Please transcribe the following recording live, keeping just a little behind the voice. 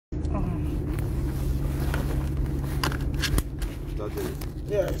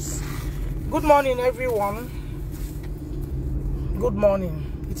Yes. Good morning, everyone. Good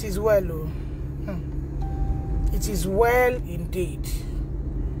morning. It is well, oh. It is well indeed.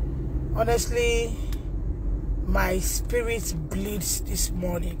 Honestly, my spirit bleeds this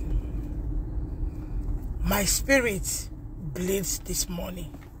morning. My spirit bleeds this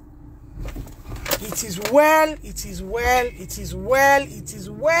morning. It is well, it is well, it is well, it is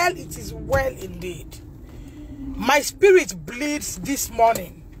well, it is well indeed. My spirit bleeds this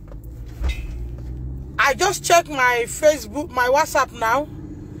morning. I just checked my Facebook, my WhatsApp now.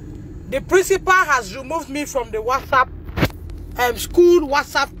 The principal has removed me from the WhatsApp, school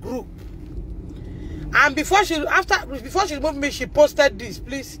WhatsApp group. And before she removed me, she posted this.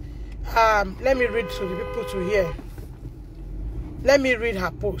 Please, let me read to the people to hear. Let me read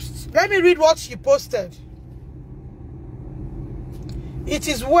her post. Let me read what she posted. It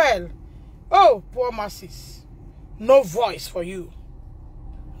is well. Oh, poor masses. No voice for you.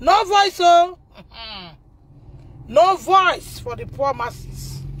 No voice, oh. No voice for the poor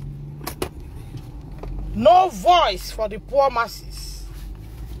masses. No voice for the poor masses.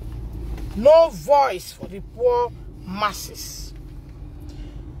 No voice for the poor masses.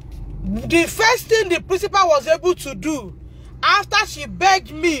 The first thing the principal was able to do, after she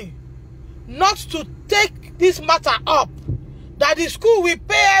begged me not to take this matter up, that the school will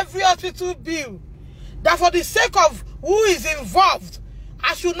pay every hospital bill, that for the sake of who is involved,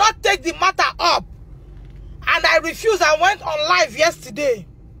 I should not take the matter up. And I refused. I went on live yesterday.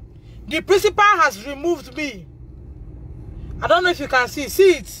 The principal has removed me. I don't know if you can see.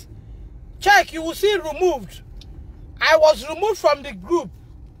 See it. Check. You will see removed. I was removed from the group.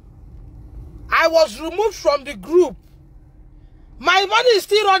 I was removed from the group. My money is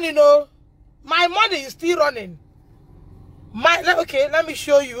still running, oh. My money is still running. Okay, let me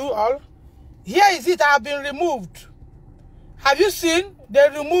show you all. Here is it. I have been removed. Have you seen? They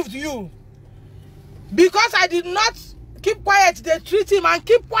removed you. Because I did not keep quiet, they treat him and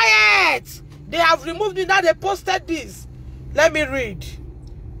keep quiet. They have removed me. Now they posted this. Let me read.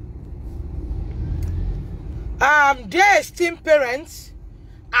 Dear esteemed parents,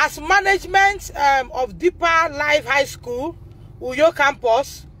 as management of Deeper Life High School, Uyo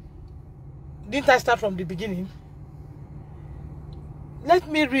campus, didn't I start from the beginning? Let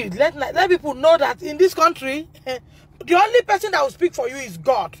me read. Let people know that in this country, the only person that will speak for you is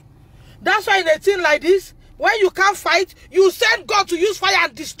God. That's why in a thing like this, when you can't fight, you send God to use fire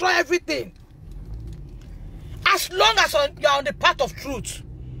and destroy everything. As long as you're on the path of truth,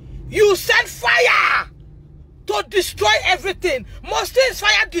 you send fire to destroy everything. Most things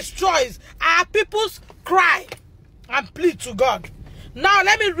fire destroys. Our people's cry and plead to God. Now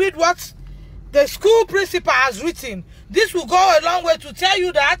let me read what the school principal has written. This will go a long way to tell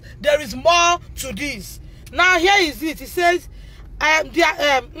you that there is more to this. Now here is it. It says,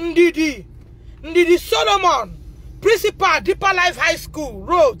 Ndidi Solomon, principal, Deeper Life High School,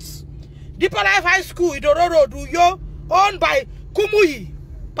 Roads. Deeper Life High School, Idoro Road, Uyo, owned by Kumuyi,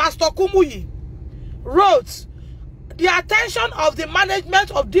 Pastor Kumuyi. Roads. The attention of the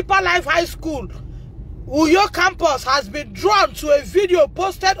management of Deeper Life High School, Uyo campus, has been drawn to a video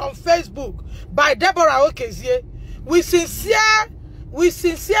posted on Facebook by Deborah Okezie. We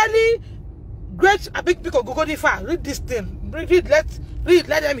sincerely great big go differ. Read this thing. Read,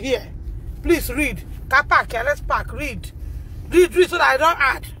 let them hear. Please read. Kapak, let's pack. Read so that I don't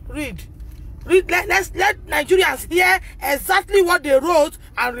add. Read. Let Nigerians hear exactly what they wrote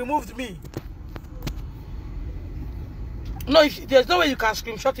and removed me. No, there's no way you can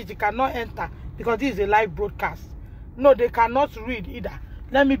screenshot it. You cannot enter because this is a live broadcast. No, they cannot read either.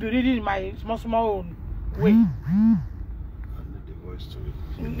 Let me be reading in my small own way.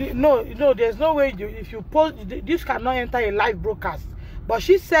 No, there's no way if you post this cannot enter a live broadcast. But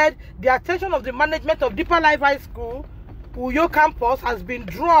she said the attention of the management of Deeper Life High School, Uyo campus, has been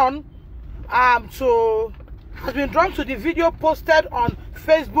drawn to the video posted on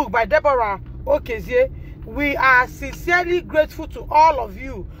Facebook by Deborah Okezie. We are sincerely grateful to all of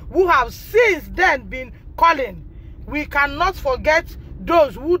you who have since then been calling. We cannot forget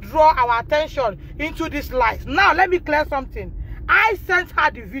those who draw our attention into this life. Now let me clear something. I sent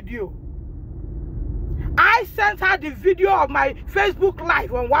her the video. I sent her the video of my Facebook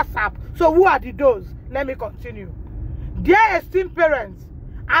live on WhatsApp. So who are those? Let me continue. Dear esteemed parents,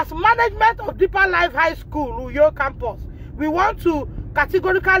 as management of Deeper Life High School, Uyo campus, we want to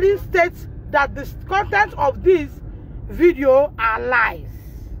categorically state that the content of this video are lies.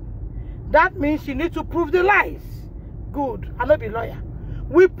 That means you need to prove the lies. Good. I'll not be lawyer.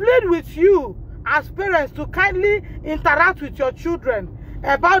 We plead with you as parents to kindly interact with your children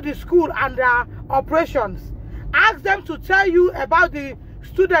about the school and their operations Ask them to tell you about the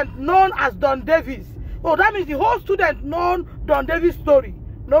student known as Don Davis. Oh, that means the whole student known Don Davis story.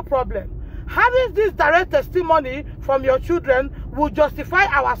 No problem. Having this direct testimony from your children will justify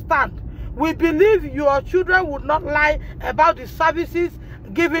our stand. We believe your children would not lie about the services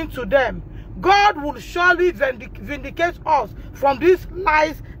given to them. God will surely vindicate us from these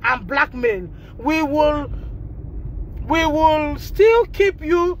lies and blackmail. We will still keep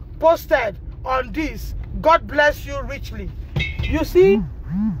you posted on this. God bless you richly. You see,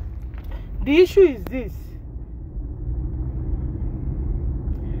 the issue is this.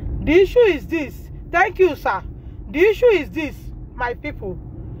 The issue is this. Thank you, sir. The issue is this, my people.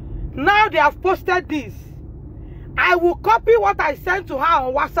 Now they have posted this. I will copy what I sent to her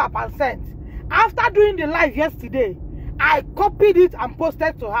on WhatsApp and sent. After doing the live yesterday, I copied it and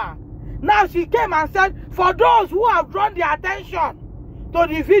posted to her. Now she came and said, for those who have drawn their attention to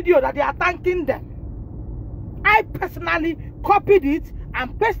the video that they are thanking them, I personally copied it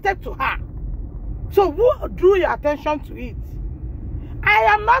and pasted to her. So who drew your attention to it?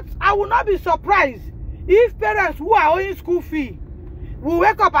 I will not be surprised if parents who are owing school fee will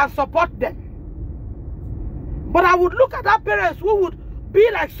wake up and support them. But I would look at that parents who would be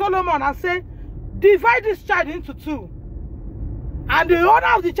like Solomon and say, divide this child into two. And the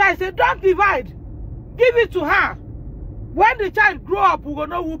owner of the child said, don't divide. Give it to her. When the child grow up, we will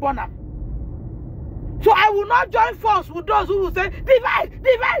know who born her. So I will not join force with those who will say, divide,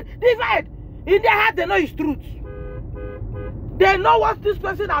 divide, divide. In their heart, they know it's truth. They know what this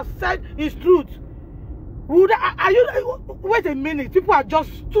person has said is truth. Wait a minute. People are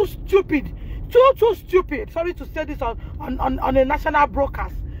just too stupid. Too stupid. Sorry to say this on a national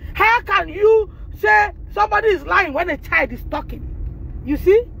broadcast. How can you say somebody is lying when a child is talking? You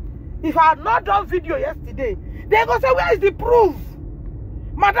see? If I had not done video yesterday, they're going to say, where is the proof?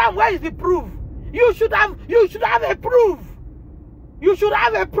 Madam, where is the proof? You should have a proof. You should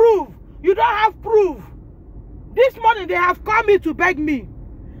have a proof. You don't have proof. This morning they have called me to beg me.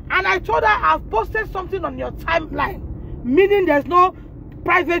 And I told her I've posted something on your timeline, meaning there's no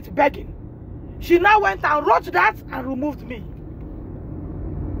private begging. She now went and wrote that and removed me.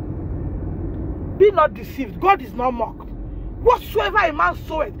 Be not deceived. God is not mocked. Whatsoever a man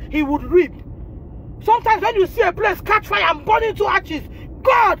soweth, he would reap. Sometimes when you see a place catch fire and burn into ashes,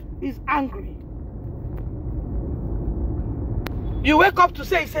 God is angry. You wake up to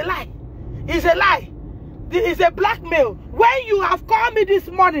say it's a lie. It's a lie. It's a blackmail. When you have called me this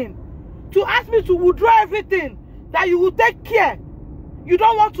morning to ask me to withdraw everything, that you will take care, you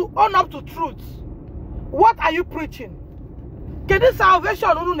don't want to own up to truth. What are you preaching? Can this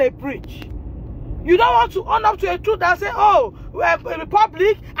salvation only preach? You don't want to own up to a truth and say, oh,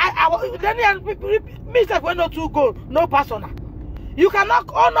 Republic, myself will not to go, no personal. You cannot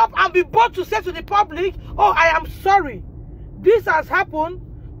own up and be bold to say to the public, oh, I am sorry. This has happened.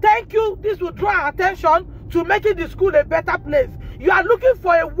 Thank you. This will draw our attention to making the school a better place. You are looking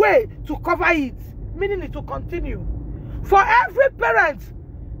for a way to cover it, meaning it to continue. For every parent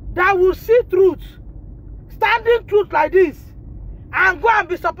that will see truth, standing truth like this, and go and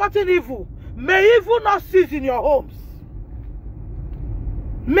be supporting evil, may evil not cease in your homes.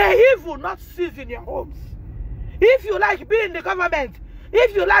 May evil not cease in your homes. If you like be in the government,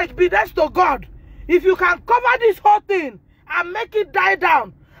 if you like be next to God, if you can cover this whole thing and make it die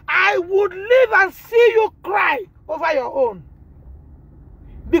down, I would live and see you cry over your own.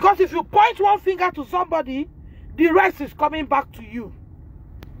 Because if you point one finger to somebody, the rest is coming back to you.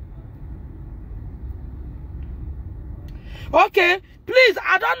 Okay, please,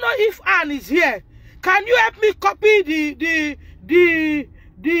 I don't know if Anne is here. Can you help me copy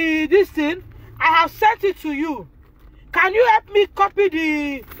this thing? I have sent it to you. Can you help me copy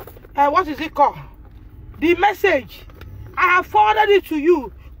the what is it called? The message. I have forwarded it to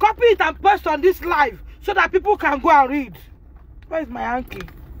you. Copy it and post on this live so that people can go and read. Where is my hanky?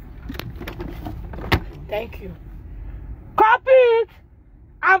 Thank you. Copy it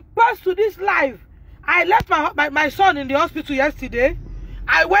and post to this live. I left my son in the hospital yesterday.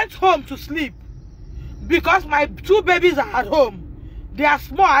 I went home to sleep because my two babies are at home. They are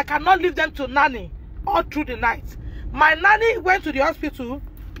small. I cannot leave them to nanny all through the night. My nanny went to the hospital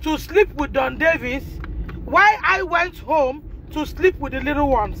to sleep with Don Davis while I went home to sleep with the little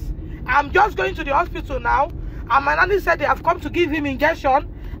ones. I'm just going to the hospital now, and my nanny said they have come to give him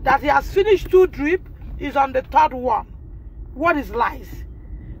injection, that he has finished 2 drips, is on the 3rd one. What is lies?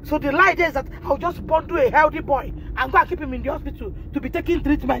 So the lie there is that I'll just bundle a healthy boy and go and keep him in the hospital to be taking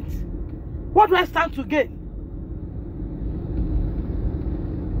treatment. What do I stand to gain?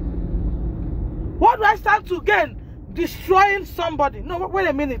 What do I stand to gain? Destroying somebody. No, wait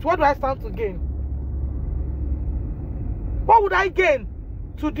a minute. What do I stand to gain? What would I gain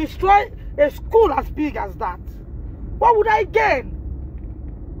to destroy a school as big as that? What would I gain?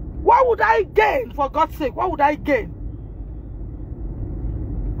 What would I gain, for God's sake? What would I gain?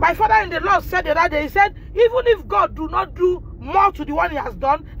 My father in the Lord said the other day, he said, even if God do not do more to the one he has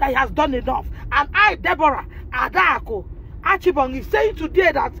done, that he has done enough. And I, Deborah, Adako, Achibong, is saying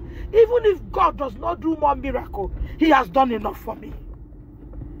today that even if God does not do more miracle, he has done enough for me.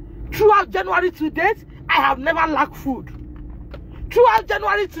 Throughout January to date, I have never lacked food. Throughout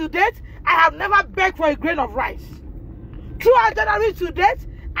January to date, I have never begged for a grain of rice. Throughout January to date,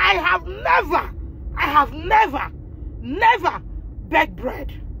 I have never begged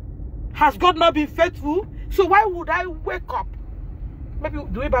bread. Has God not been faithful? So why would I wake up? Maybe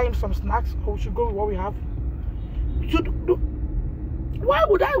do we buy him some snacks, or we should go with what we have? Why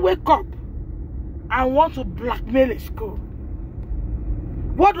would I wake up and want to blackmail a school?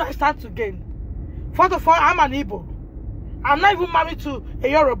 What do I stand to gain? First of all, I'm an Igbo. I'm not even married to a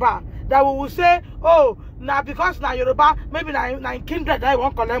Yoruba that we will say, oh, now because now Yoruba, maybe now in kindred I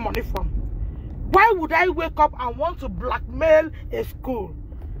won't collect money from. Why would I wake up and want to blackmail a school?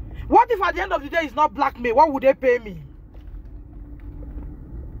 What if at the end of the day it's not blackmail? What would they pay me?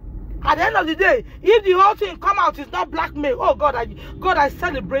 At the end of the day, if the whole thing come out is not blackmail, oh God, I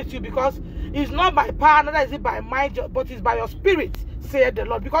celebrate you, because it's not by power, neither is it by mind, but it's by your spirit, said the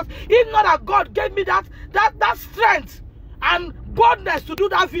Lord. Because if not that God gave me that strength and boldness to do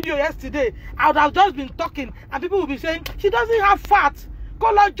that video yesterday, I would have just been talking and people will be saying, she doesn't have fat.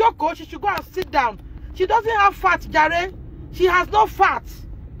 Call her Joko, she should go and sit down. She doesn't have fat, Jare. She has no fat.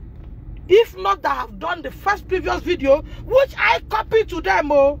 If not that I have done the first previous video, which I copied to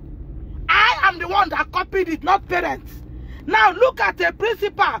them, oh. I am the one that copied it, not parents. Now look at a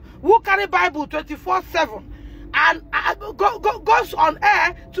principal who carry Bible 24/7 and goes on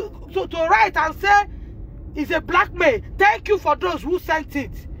air to write and say it's a blackmail. Thank you for those who sent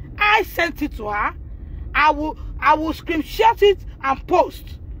it. I sent it to her. I will screenshot it and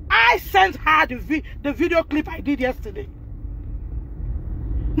post. I sent her the video clip I did yesterday.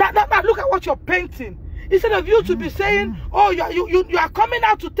 Now look at what you're painting. Instead of you to be saying, oh, you are coming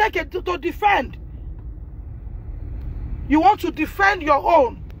out to take it to defend. You want to defend your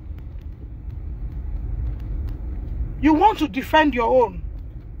own. You want to defend your own.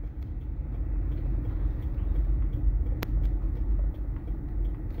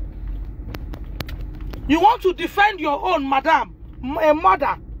 You want to defend your own, madam, a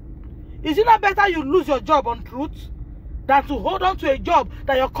mother. Is it not better you lose your job on truth than to hold on to a job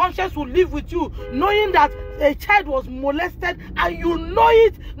that your conscience will live with you, knowing that a child was molested and you know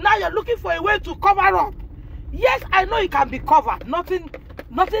it? Now you're looking for a way to cover up. Yes, I know it can be covered. Nothing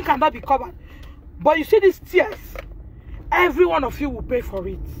cannot be covered. But you see these tears, every one of you will pay for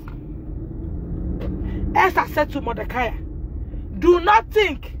it. Esther said to Mordecai, do not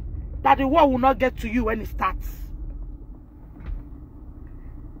think that the war will not get to you when it starts.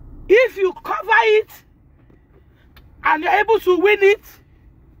 If you cover it and you're able to win it,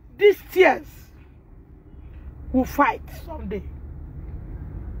 these tears will fight someday.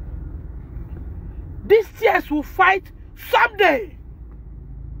 These tears will fight someday.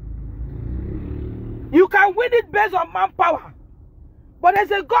 You can win it based on manpower, but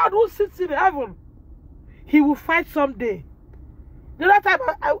there's a God who sits in heaven. He will fight someday. The other time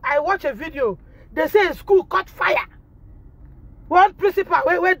I watched a video, they say a school caught fire. One principal,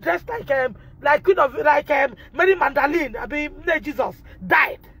 we dressed like Queen of Mary Magdalene, Jesus,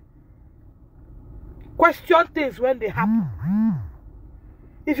 died. Question things when they happen.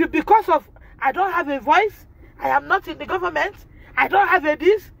 If you, because of I don't have a voice, I am not in the government, I don't have a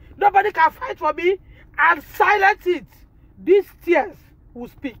this, nobody can fight for me, and silence it, these tears will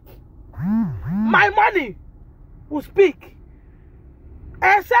speak. My money will speak.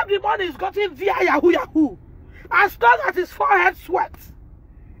 Except the money is gotten via Yahoo. As long as his forehead sweats,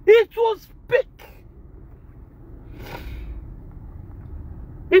 it will speak.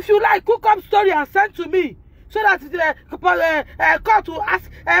 If you like, cook up story and send to me so that the court will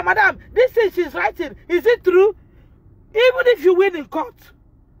ask, madam, this thing she's writing, is it true? Even if you win in court,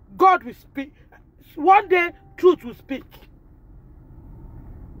 God will speak. One day, truth will speak.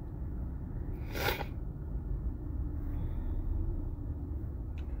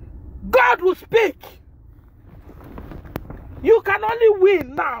 God will speak. You can only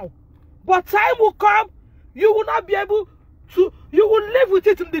win now, but time will come, you will not be able to, you will live with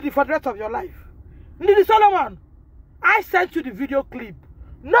it for the rest of your life. Lady Solomon, I sent you the video clip.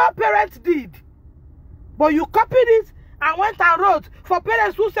 No parents did, but you copied it and went and wrote for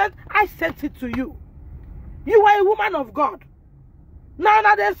parents who said, I sent it to you. You are a woman of God.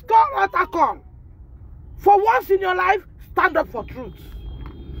 Now there's God at a call. For once in your life, stand up for truth.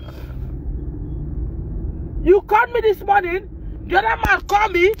 You called me this morning. The other man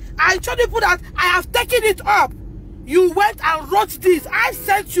called me. I told you that I have taken it up. You went and wrote this. I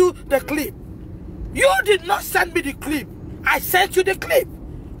sent you the clip. You did not send me the clip. I sent you the clip.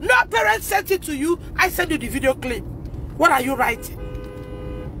 No parent sent it to you. I sent you the video clip. What are you writing?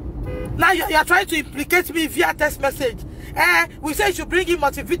 Now you're trying to implicate me via text message. We said you should bring in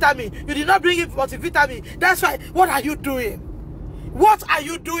multivitamin. You did not bring in multivitamin. That's why. What are you doing? What are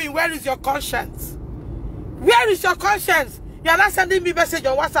you doing? Where is your conscience? Where is your conscience? You are not sending me message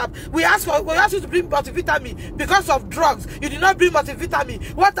on WhatsApp. We asked you to bring multivitamin because of drugs. You did not bring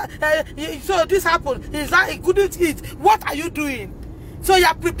multivitamin. What? So this happened. Is that he couldn't eat? What are you doing? So you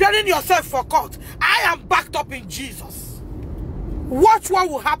are preparing yourself for court. I am backed up in Jesus. Watch what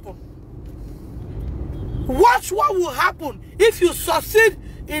will happen. Watch what will happen if you succeed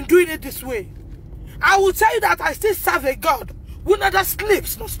in doing it this way. I will tell you that I still serve a God who neither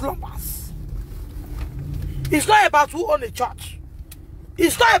sleeps nor slumbers. It's not about who owns a church.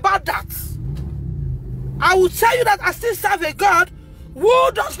 It's not about that. I will tell you that I still serve a God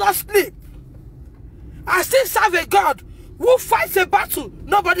who does not sleep. I still serve a God who fights a battle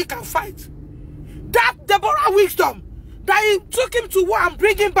nobody can fight. That Deborah wisdom that he took him to war and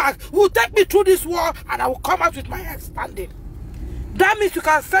bring him back will take me through this war, and I will come out with my head standing. That means you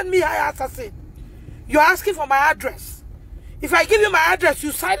can send me high assassin. You're asking for my address. If I give you my address,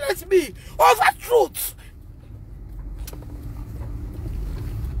 you silence me over truth.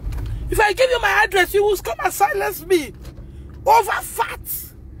 If I give you my address, you will come and silence me over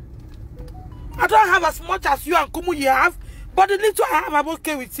facts. I don't have as much as you and Kumu you have, but the little I have, I'm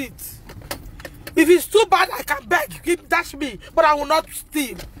okay with it. If it's too bad, I can beg. Give dash me, but I will not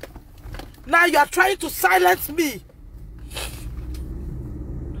steal. Now you are trying to silence me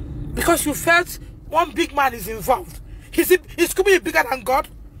because you felt one big man is involved. Is Kumu bigger than God?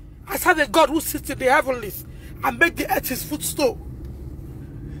 I serve a God who sits in the heavenlies and make the earth his footstool.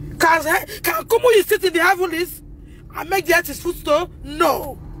 Can Kumu sit in the heavenlies and make the earth his footstool?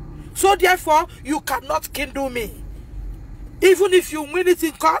 No. So therefore, you cannot kindle me. Even if you win it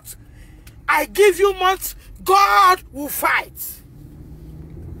in court, I give you months, God will fight.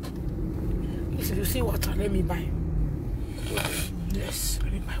 Listen, you see water, let me buy. Yes,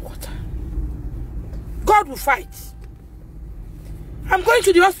 let me buy water. God will fight. I'm going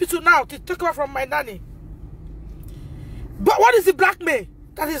to the hospital now to take over from my nanny. But what is the blackmail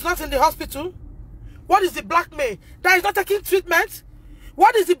that is not in the hospital? What is the blackmail that is not taking treatment?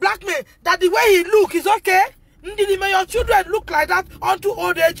 What is the blackmail that the way he look is okay? May your children look like that unto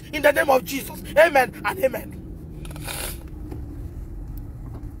old age in the name of Jesus. Amen and amen.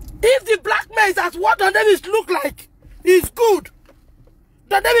 If the blackmail is that what the name is look like is good,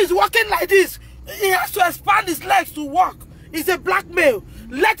 the name is walking like this, he has to expand his legs to walk. It's a blackmail.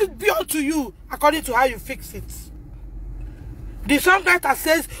 Let it be unto you according to how you fix it. The songwriter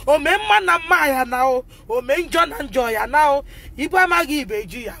says, "O men man na maya now, o men John and Joya now, iba magi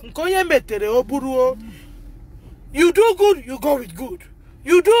beji, nkoye metere oburu." You do good, you go with good.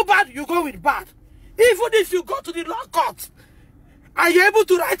 You do bad, you go with bad. Even if you go to the law court, are you able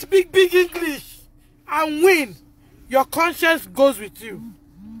to write big English and win? Your conscience goes with you.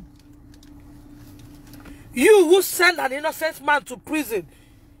 You who send an innocent man to prison,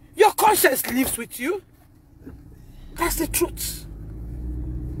 your conscience lives with you. That's the truth.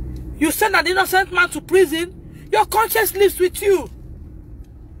 You send an innocent man to prison, your conscience lives with you.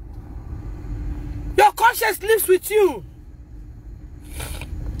 Your conscience lives with you.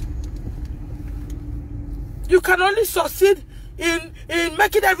 You can only succeed in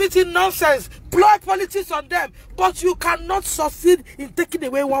making everything nonsense, ploy politics on them, but you cannot succeed in taking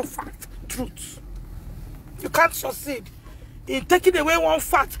away one fact, truth. You can't succeed in taking away one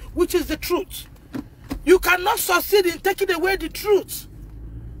fact, which is the truth. You cannot succeed in taking away the truth.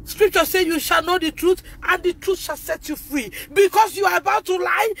 Scripture says you shall know the truth and the truth shall set you free. Because you are about to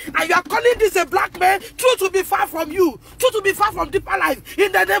lie and you are calling this a black man, truth will be far from you. Truth will be far from deeper life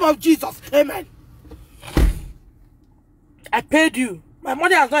in the name of Jesus. Amen. I paid you. My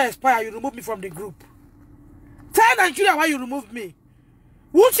money has not expired. You removed me from the group. Tell Nigeria why you removed me.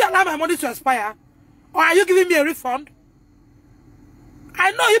 Won't you allow my money to expire? Or are you giving me a refund?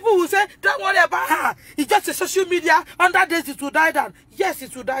 I know people who say, don't worry about her. It's just a social media. On that day, it will die down. Yes,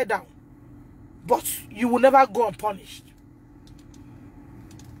 it will die down. But you will never go unpunished.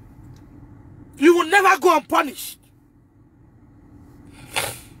 You will never go unpunished.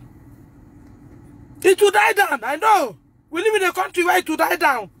 It will die down. I know. We live in a country where it will die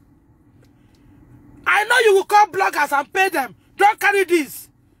down. I know you will call bloggers and pay them. Don't carry this.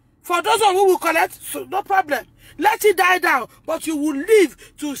 For those who will collect, so no problem. Let it die down, but you will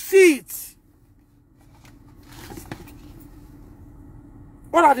live to see it.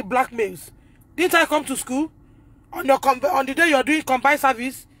 What are the blackmails? Didn't I come to school on the day you are doing combined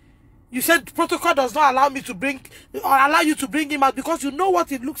service? You said protocol does not allow me to bring or allow you to bring him out because you know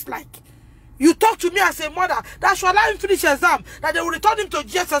what it looks like. You talk to me as a mother that should allow him finish exam, that they will return him to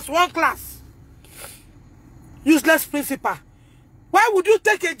GSS1 class. Useless principal. Why would you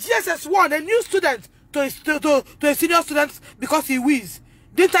take a GSS1, a new student, to a senior student because he wheezes?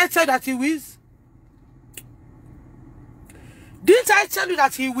 Didn't I tell that he wheezes? Didn't I tell you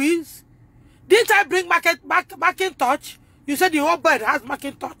that he wheezes? Didn't I bring Macintosh? You said the whole bed has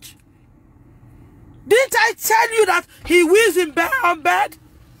Macintosh. Didn't I tell you that he wheezes in bed, on bed?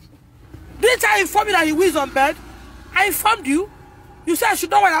 Didn't I inform you that he wheezes on bed? I informed you. You said I should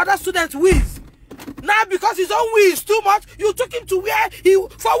not want other students wheeze. Now because his own wheeze too much, you took him to where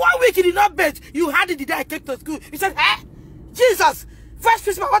for 1 week he did not bed. You had it the day I came to school. You said, hey, Jesus, Vice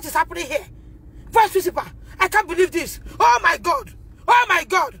Principal, what is happening here? Vice Principal, I can't believe this. Oh my God. Oh my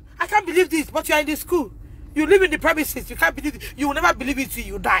God. I can't believe this. But you are in the school. You live in the premises. You can't believe it. You will never believe it till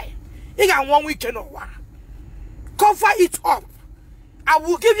you die. You got 1 week, you know what? Cover it up. I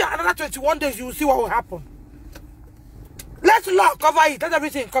will give you another 21 days. You will see what will happen. Let Lord cover it. Let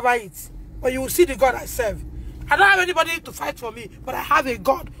everything cover it. But you will see the God I serve. I don't have anybody to fight for me, but I have a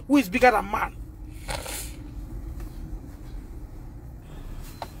God who is bigger than man.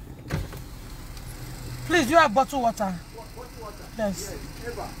 Please, do you have bottled water? Bottled water? Yes.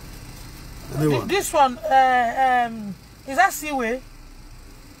 Yes, this one, is that Seaway?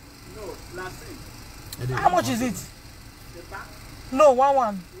 No, last thing. How much is it? No,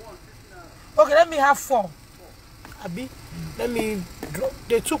 one. Okay, let me have 4. Abi, let me drop.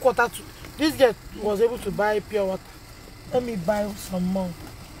 They took water to. This girl was able to buy pure water. Let me buy some more.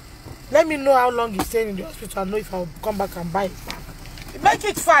 Let me know how long he's staying in the hospital. I know if I'll come back and buy it back. Make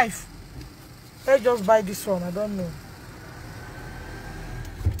it 5. Let's just buy this one. I don't know.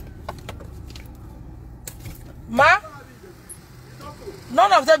 Ma?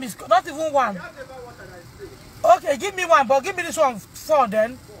 None of them is not even 1. Okay, give me 1, but give me this one 4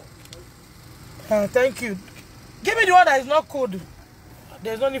 then. Thank you. Give me the one that is not cold.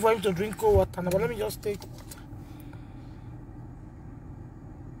 There's no need for him to drink cold water now, but let me just take water.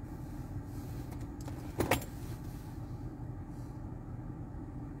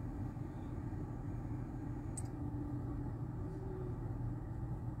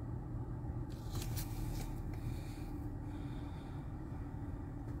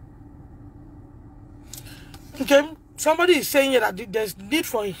 Okay, somebody is saying that there's need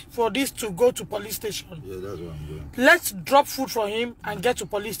for this to go to police station. Yeah, that's what I'm doing. Let's drop food for him and get to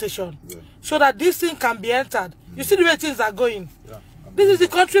police station, so that this thing can be entered. You see the way things are going. Yeah, this is the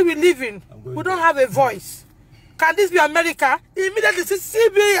country we live in. We don't have a voice. Can this be America? Immediately,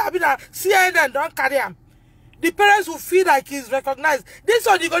 CNN don't carry him. The parents will feel like he's recognized. This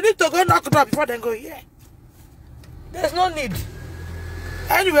one, you're going to need to go knock it up before they go here. There's no need.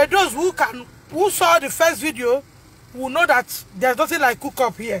 Anyway, those who saw the first video will know that there's nothing like cook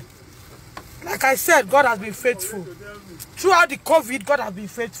up here. Like I said, God has been faithful. Throughout the COVID, God has been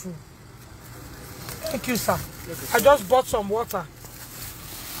faithful. Thank you, sir. I just bought some water.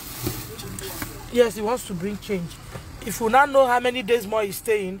 Yes, he wants to bring change. If we now know how many days more he's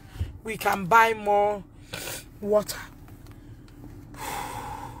staying, we can buy more water.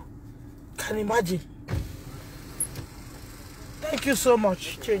 Can you imagine? Thank you so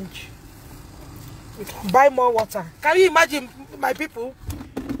much, change. We can buy more water. Can you imagine, my people?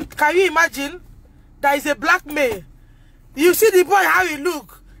 Can you imagine? There is a blackmail. You see the boy, how he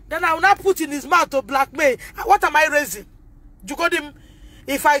look. Then I will not put in his mouth to blackmail. What am I raising? You got him?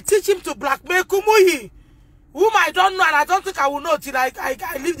 If I teach him to blackmail Kumuhi, whom I don't know and I don't think I will know till I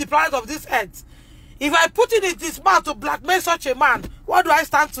leave the planet of this earth. If I put it in his mouth to blackmail such a man, what do I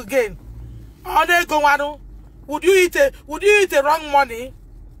stand to gain? Would you eat a wrong money?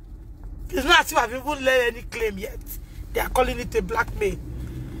 It's not as if I've even laid any claim yet. They are calling it a blackmail.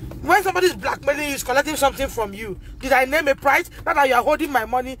 When somebody is blackmailing you, is collecting something from you. Did I name a price? Not that you are holding my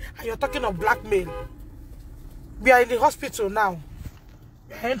money and you're talking of blackmail. We are in the hospital now.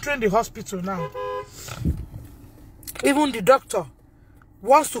 We are entering the hospital now. Even the doctor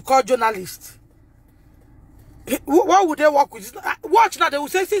wants to call journalists. What would they work with? Watch now, they will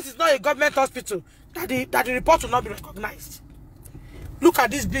say since it's not a government hospital, that the report will not be recognized. Look at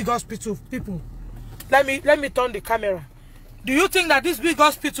this big hospital, people. Let me turn the camera. Do you think that this big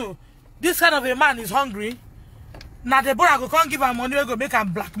hospital, this kind of a man is hungry? Now Deborah go can't give him money, we go make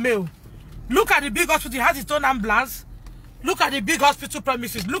him blackmail. Look at the big hospital, he has his own ambulance. Look at the big hospital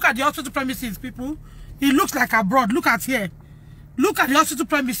premises. Look at the hospital premises, people. It looks like abroad. Look at here. Look at the hospital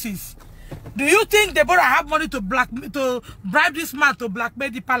premises. Do you think Deborah have money to bribe this man to blackmail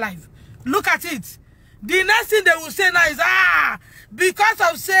Deeper Life? Look at it. The next thing they will say now is, because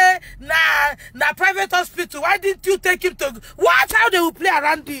of say, na private hospital, why didn't you take him to... Watch how they will play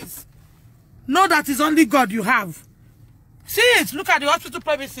around this. Know that it's only God you have. See it. Look at the hospital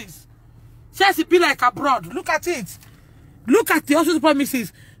premises. Says it be like abroad. Look at it. Look at the hospital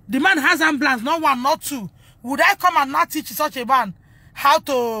premises. The man has ambulance, not one, not two. Would I come and not teach such a man how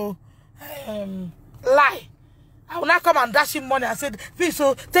to lie? I will not come and dash him money. I said, please,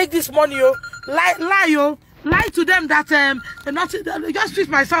 so take this money, yo. Lie, yo. Lie to them that just fix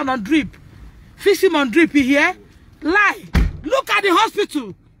my son on drip. Fix him on drip, you hear? Lie. Look at the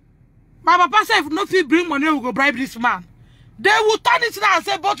hospital. My papa said, if nothing bring money, we will go bribe this man. They will turn it now and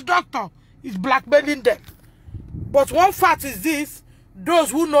say, but doctor is blackmailing them. But one fact is this: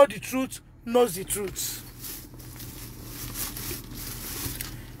 those who know the truth knows the truth.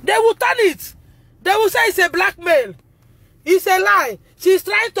 They will turn it. They will say it's a blackmail. It's a lie. She's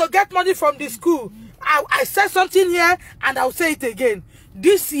trying to get money from the school. I said something here and I'll say it again.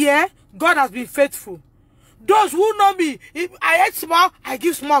 This year, God has been faithful. Those who know me, if I eat small, I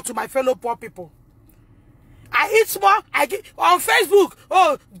give small to my fellow poor people. I eat small, I give on Facebook,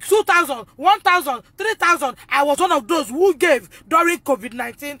 2,000, 1,000, 3,000. I was one of those who gave during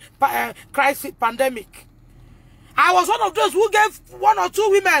COVID-19 crisis pandemic. I was one of those who gave 1 or 2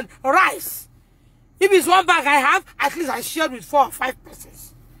 women rice. If it's one bag I have, at least I shared with 4 or 5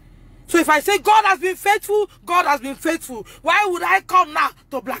 persons. So if I say God has been faithful, God has been faithful. Why would I come now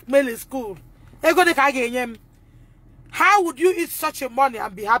to blackmail in school? How would you eat such a money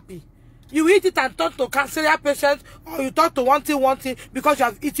and be happy? You eat it and turn to cancer patient, or you turn to one thing because you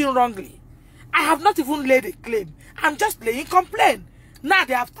have eaten wrongly. I have not even laid a claim. I'm just laying complaint. Now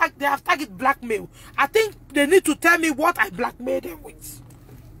they have targeted blackmail. I think they need to tell me what I blackmailed them with.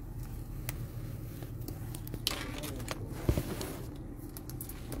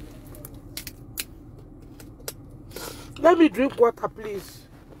 Let me drink water, please.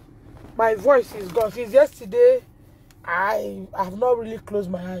 My voice is gone. Since yesterday, I have not really closed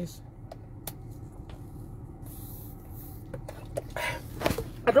my eyes.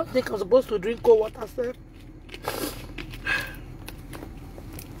 I don't think I'm supposed to drink cold water, sir.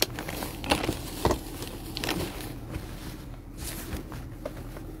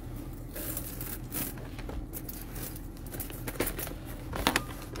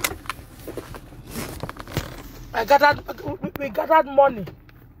 We gathered money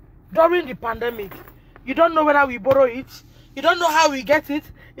during the pandemic. You don't know whether we borrow it. You don't know how we get it.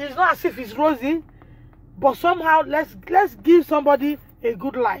 It's not as if it's rosy, but somehow let's give somebody a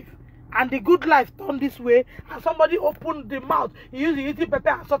good life. And the good life turned this way, and somebody opened the mouth, he used the eating pepper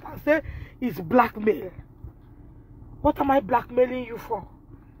and salt and say it's blackmail. What am I blackmailing you for?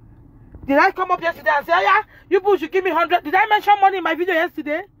 Did I come up yesterday and say, oh yeah, you people should give me 100? Did I mention money in my video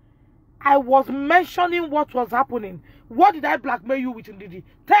yesterday? I was mentioning what was happening. What did I blackmail you with, Ndidi?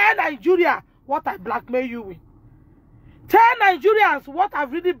 Tell Nigeria what I blackmail you with. Tell Nigerians what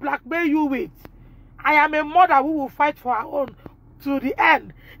I've really blackmailed you with. I am a mother who will fight for her own to the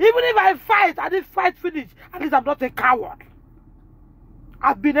end. Even if I fight, I didn't fight finish. At least I'm not a coward.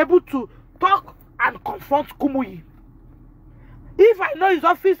 I've been able to talk and confront Kumuyi. If I know his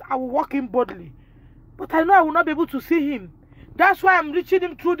office, I will walk in boldly. But I know I will not be able to see him. That's why I'm reaching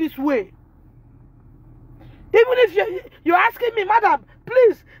him through this way. Even if you're asking me, madam,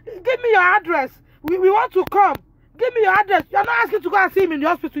 please, give me your address. We want to come. Give me your address. You're not asking to go and see him in the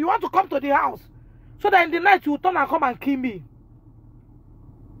hospital. You want to come to the house. So that in the night, you will turn and come and kill me.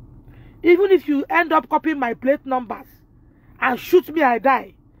 Even if you end up copying my plate numbers and shoot me, I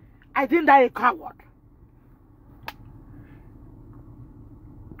die. I didn't die a coward.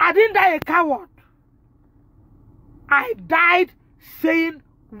 I didn't die a coward. I died saying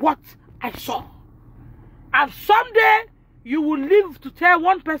what I saw. And someday, you will live to tell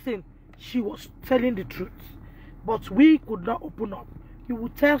one person she was telling the truth. But we could not open up. You will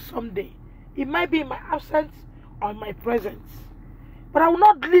tell someday. It might be in my absence or in my presence. But I will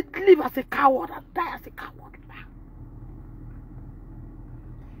not live as a coward and die as a coward.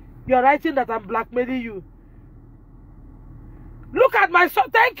 You're writing that I'm blackmailing you. Look at my son.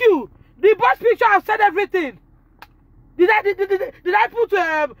 Thank you. The boss picture, I've said everything. Did I put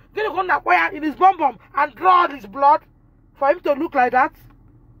in his bum and draw his blood for him to look like that?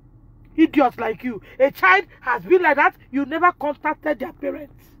 Idiots like you. A child has been like that. You never contacted their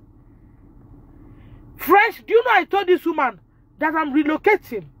parents. Fresh, do you know I told this woman that I'm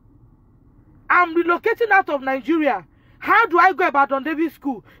relocating? I'm relocating out of Nigeria. How do I go about Don David's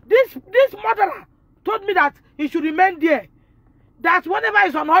school? This murderer told me that he should remain there. That whenever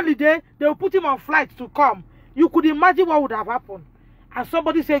he's on holiday, they will put him on flight to come. You could imagine what would have happened. And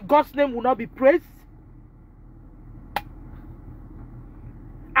somebody said God's name will not be praised.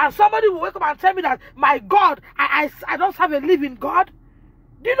 And somebody will wake up and tell me that, my God, I don't serve a living God.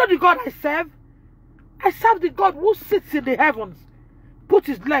 Do you know the God I serve? I serve the God who sits in the heavens, put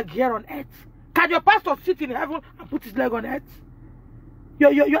his leg here on earth. Can your pastor sit in heaven and put his leg on earth?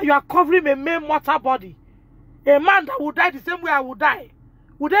 You are covering a mere mortal body. A man that would die the same way I would die.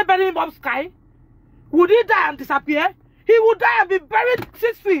 Would they bury him up sky? Would he die and disappear? He would die and be buried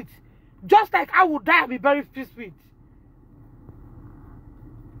 6 feet. Just like I would die and be buried 6 feet.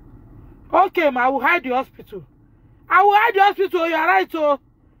 Okay, ma, I will hide the hospital. I will hide the hospital, you are right, so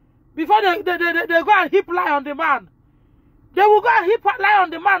before they go and heap lie on the man. They will go and heap lie on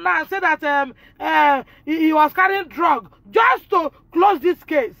the man now and say that he was carrying drug just to close this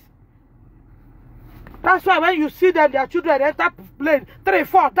case. That's why when you see them, their children enter plane, 3,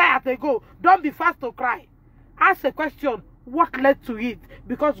 4, die as they go. Don't be fast to cry. Ask a question, what led to it?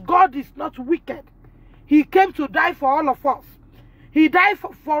 Because God is not wicked. He came to die for all of us. He died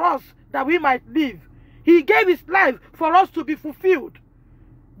for us that we might live. He gave his life for us to be fulfilled.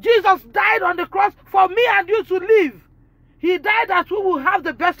 Jesus died on the cross for me and you to live. He died that we will have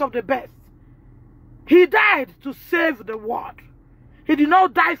the best of the best. He died to save the world. He did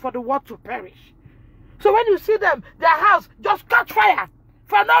not die for the world to perish. So when you see them, their house just catch fire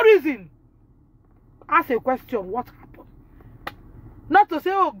for no reason. Ask a question, what happened? Not to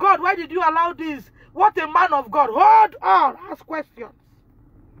say, oh God, why did you allow this? What a man of God. Hold on, ask questions.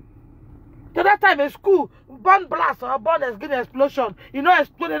 The other time a school, bomb blast or bomb explosion, you know,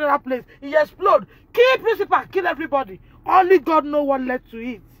 explode in another place. It explode. Kill principal, kill everybody. Only God knows what led to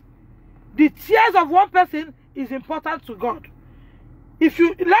it. The tears of one person is important to God.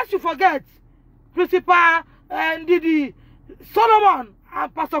 Lest you forget, Principal and Didi, Solomon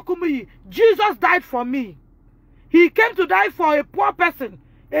and Pastor Kumuyi, Jesus died for me. He came to die for a poor person,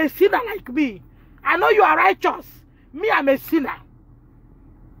 a sinner like me. I know you are righteous. Me, I'm a sinner.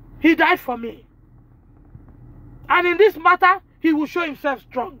 He died for me. And in this matter, he will show himself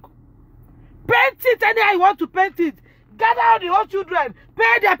strong. Paint it anyhow you want to paint it. Gather all the old children.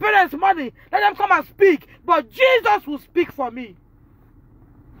 Pay their parents money. Let them come and speak. But Jesus will speak for me.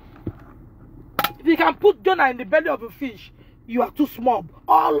 If you can put Jonah in the belly of a fish, you are too small.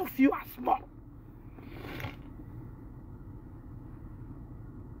 All of you are small.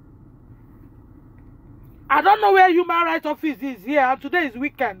 I don't know where Human Rights Office is here, and today is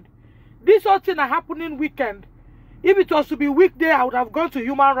weekend. This whole thing is happening weekend. If it was to be weekday, I would have gone to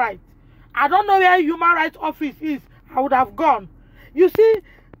Human Rights. I don't know where Human Rights Office is. I would have gone. You see,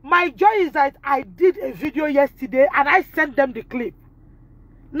 my joy is that I did a video yesterday and I sent them the clip.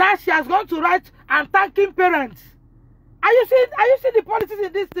 Now she has gone to write and thanking parents. Are you seeing the politics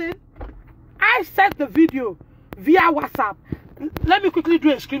in this thing? I sent the video via WhatsApp. Let me quickly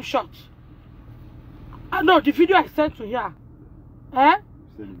do a screenshot. No, the video I sent to her.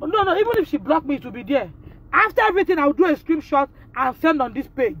 No, even if she blocked me, it will be there. After everything, I'll do a screenshot and send on this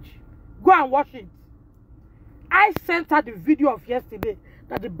page. Go and watch it. I sent her the video of yesterday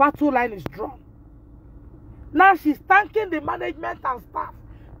that the battle line is drawn. Now she's thanking the management and staff,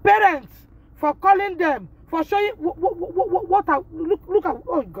 parents, for calling them, for showing look at,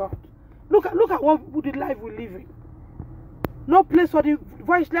 oh God, look at what the life we live in. No place for the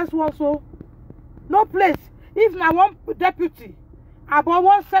voiceless ones, so no place. If my one deputy about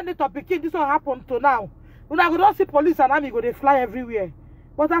one senator picking this will happen to now. When I go don't see police and army go they fly everywhere.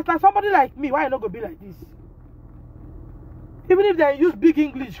 But after somebody like me, why I not go be like this? Even if they use big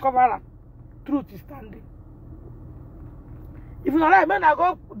English, cover up, truth is standing. If you don't like, man, I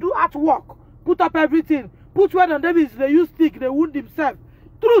go do artwork, put up everything, put word on them is they use stick, they wound themselves.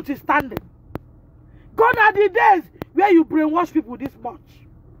 Truth is standing. Gone are the days where you brainwash people this much.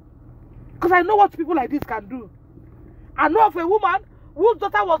 Because I know what people like this can do. I know of a woman whose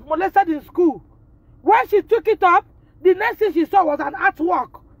daughter was molested in school. When she took it up, the next thing she saw was an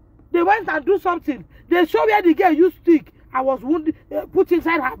artwork. They went and do something. They show where the girl used stick and was wounded, put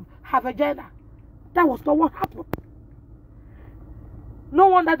inside her vagina. That was not what happened. No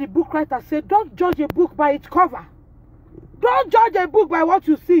wonder the book writer said, don't judge a book by its cover. Don't judge a book by what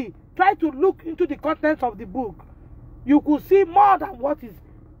you see. Try to look into the contents of the book. You could see more than what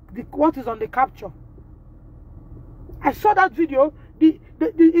is on the capture. I saw that video.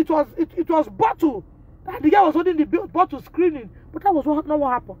 It was bottle. And the girl was holding the bottle screaming. But that was not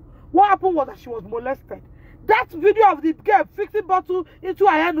what happened. What happened was that she was molested. That video of the girl fixing bottle into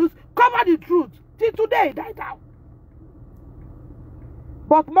her anus covered the truth. Till today, it died out.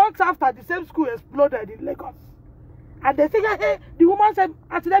 But months after, the same school exploded in Lagos. And they say, hey, the woman said,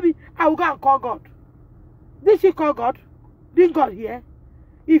 Auntie Debbie, I will go and call God. Did she call God? Didn't God hear?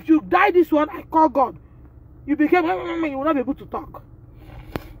 If you die this one, I call God. You became, you will not be able to talk.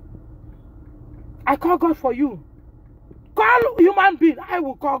 I call God for you. Call human being, I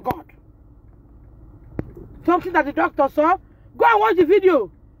will call God. Something that the doctor saw. Go and watch the video.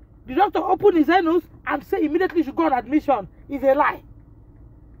 The doctor opened his anus and say immediately you should go on admission. It's a lie.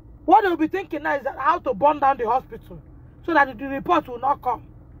 What they'll be thinking now is that how to burn down the hospital so that the report will not come.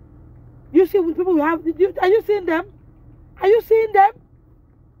 You see people we have. Are you seeing them? Are you seeing them?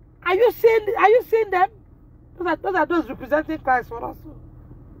 Are you seeing them? Those are those representing Christ for us.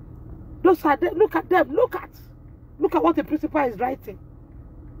 Those are them. Look at them. Look at what the principal is writing.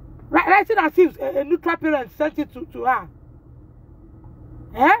 Writing as if a neutral parent sent it to her.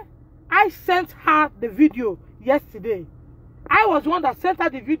 Eh? I sent her the video yesterday. I was the one that sent her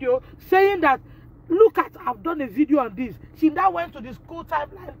the video saying that, look at, I've done a video on this. She now went to the school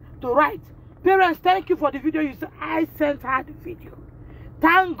timeline to write, parents, thank you for the video you sent. I sent her the video.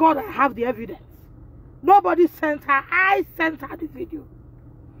 Thank God I have the evidence. Nobody sent her. I sent her the video.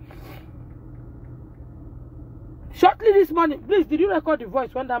 Shortly this morning, please, did you record the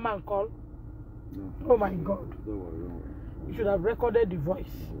voice when that man called? No. Oh my God. Don't worry. You should have recorded the voice.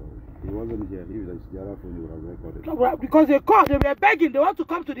 He wasn't here. He was the other phone you would have recorded. No, because they called, they were begging, they want to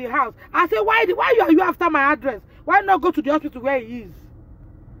come to the house. I said, why are you after my address? Why not go to the hospital where he is?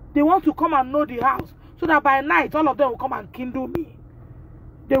 They want to come and know the house, so that by night, all of them will come and kindle me.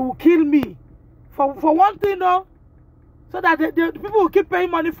 They will kill me. For one thing, though, so that the people will keep paying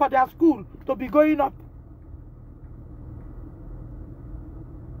money for their school to be going up.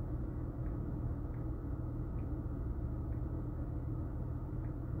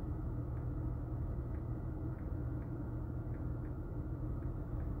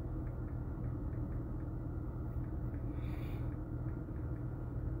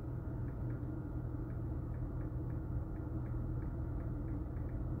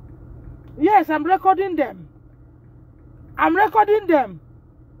 Yes, I'm recording them. I'm recording them.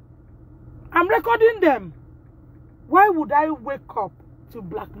 I'm recording them. Why would I wake up to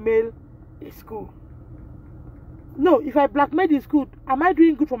blackmail a school? No, if I blackmail the school, am I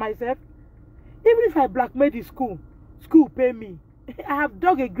doing good for myself? Even if I blackmail the school, school pay me. I have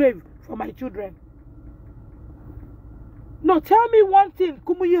dug a grave for my children. No, tell me one thing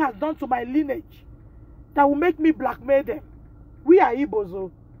Kumuyi has done to my lineage that will make me blackmail them. We are Igbos,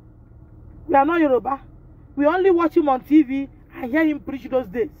 oh. We are not Yoruba. We only watch him on TV and hear him preach those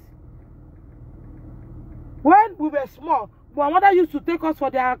days. When we were small, my mother used to take us for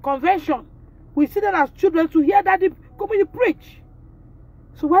their convention. We sit there as children to hear Daddy Kumuyi preach.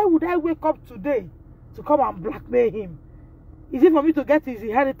 So why would I wake up today to come and blackmail him? Is it for me to get his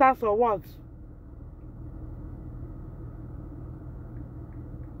inheritance or what?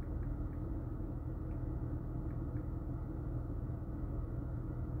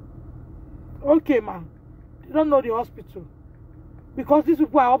 Okay, man. They don't know the hospital. Because these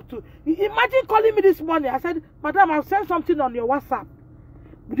people are up to... Imagine calling me this morning. I said, Madam, I've sent something on your WhatsApp.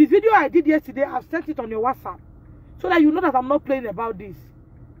 But the video I did yesterday, I've sent it on your WhatsApp. So that you know that I'm not playing about this.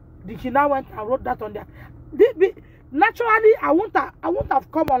 She now went and wrote that on there. Naturally, I won't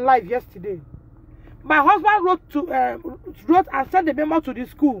have come on live yesterday. My husband wrote and sent a memo to the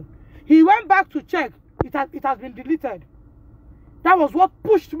school. He went back to check. It has been deleted. That was what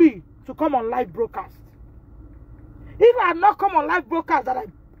pushed me to come on live broadcast. If I had not come on live broadcast that I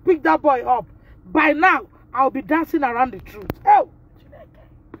picked that boy up, by now I'll be dancing around the truth. Oh,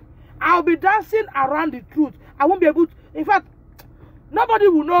 I'll be dancing around the truth. I won't be able to. In fact, nobody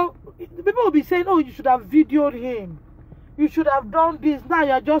will know. People will be saying, oh, you should have videoed him. You should have done this. Now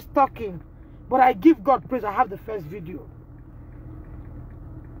you're just talking. But I give God praise. I have the first video.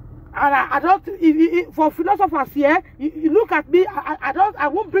 And I don't, for philosophers here, you look at me, I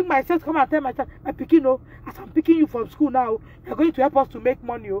won't bring myself to come and tell myself, I'm picking you, as I'm picking you from school now, they're going to help us to make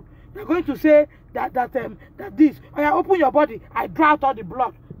money. They're going to say that this, or I open your body, I draw out all the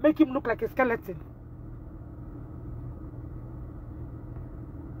blood, make him look like a skeleton.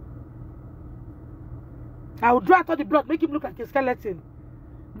 I will draw out all the blood, make him look like a skeleton.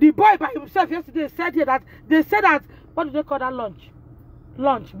 The boy by himself yesterday said here that, they said that, what do they call that lunch,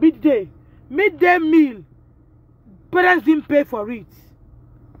 midday meal, parents didn't pay for it.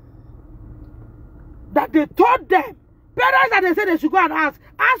 That they told them, parents, that they said they should go and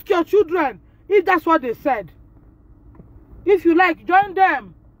ask your children if that's what they said. If you like, join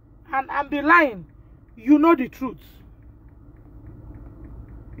them and be lying. You know the truth.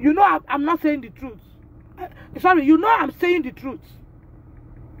 You know I'm not saying the truth. Sorry, you know I'm saying the truth.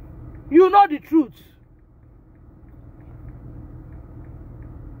 You know the truth.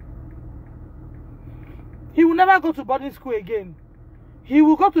 He will never go to boarding school again. He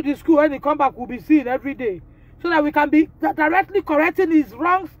will go to the school when he come back, we'll be seeing every day. So that we can be directly correcting his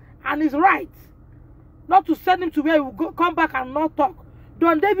wrongs and his rights. Not to send him to where he will go, come back and not talk.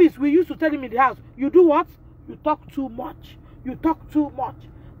 Don Davis, we used to tell him in the house, you do what? You talk too much. You talk too much.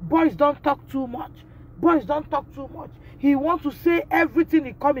 Boys don't talk too much. Boys don't talk too much. He wants to say everything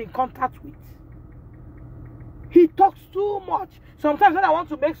he come in contact with. He talks too much. Sometimes when I want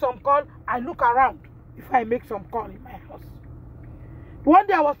to make some call, I look around if I make some call in my house. One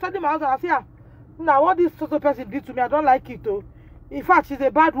day I was telling my husband, I said, now what this social person did to me, I don't like it though. In fact, she's a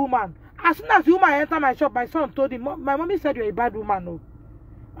bad woman. As soon as the woman entered my shop, my son told him, my mommy said you're a bad woman. No.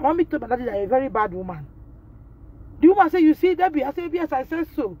 My mommy told my daddy that you're a very bad woman. The woman said, you see, Debbie? I said, yes, I said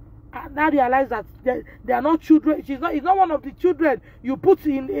so. And now realize that they are not children. It's not one of the children you put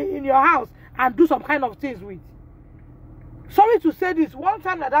in your house and do some kind of things with. Sorry to say this. One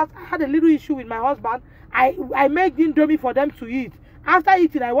time like that, I had a little issue with my husband. I made indomie for them to eat. After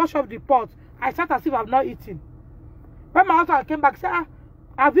eating, I washed off the pot. I sat as if I've not eaten. When my husband came back, said,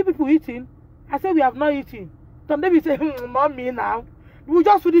 have you people eaten? I said, we have not eaten. So David said, mommy now. We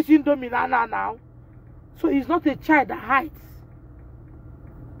just finished indomie now. So he's not a child that hides.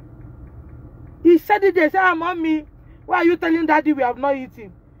 He said it, they said, mommy, why are you telling daddy we have not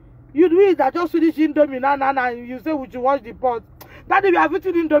eaten? You do it that just finished indomie now, and you say we should wash the pot. Daddy, we have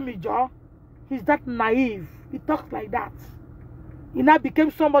eaten indomie, Joe. He's that naive. He talks like that. He now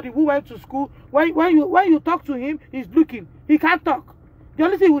became somebody who went to school. When you talk to him, he's looking. He can't talk. The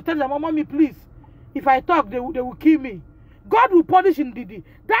only thing he will tell them, mommy, please, if I talk, they will kill me. God will punish Ndidi.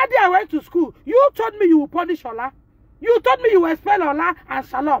 Daddy, I went to school. You told me you will punish Ola. You told me you will expel Ola and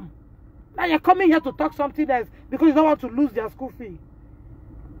Shalom. Now you're coming here to talk something else because you don't want to lose their school fee.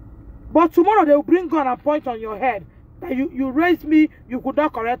 But tomorrow they will bring gun and point on your head that you raised me, you could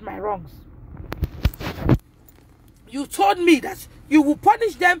not correct my wrongs. You told me that you will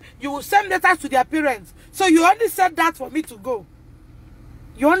punish them, you will send letters to their parents. So you only said that for me to go.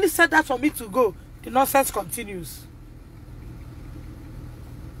 You only said that for me to go. The nonsense continues.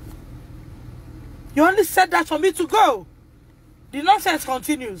 You only said that for me to go. The nonsense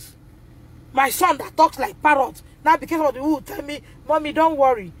continues. My son that talks like parrot, now because of the who tell me, mommy, don't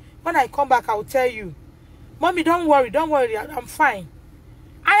worry. When I come back, I will tell you. Mommy, don't worry, I'm fine.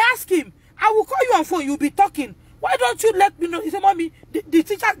 I ask him, I will call you on phone, you'll be talking. Why don't you let me know? He said, mommy, the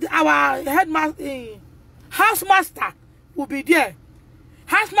teacher, our headmaster, housemaster will be there.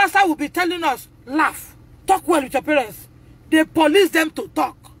 Housemaster will be telling us, laugh, talk well with your parents. They police them to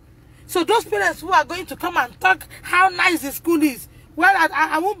talk. So those parents who are going to come and talk how nice the school is, well,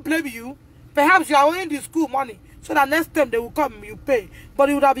 I won't blame you. Perhaps you are owing the school money, so that next time they will come, you pay. But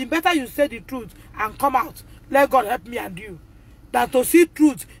it would have been better you say the truth and come out. Let God help me and you. Than to see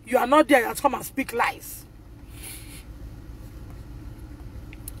truth, you are not there and come and speak lies.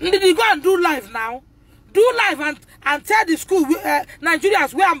 Did you go and do live now? Do live and tell the school,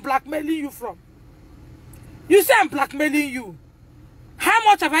 Nigerians, where I'm blackmailing you from. You say I'm blackmailing you. How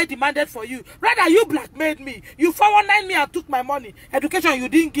much have I demanded for you? Rather, you blackmailed me. You 419 me and took my money. Education you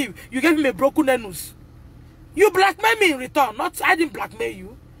didn't give. You gave me a broken anus. You blackmailed me in return. Not I didn't blackmail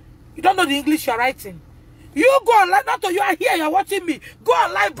you. You don't know the English you're writing. You go online, not to you are here, you're watching me. Go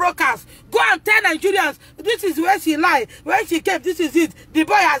on live broadcast. Go and tell Nigerians, this is where she lied. When she came, this is it. The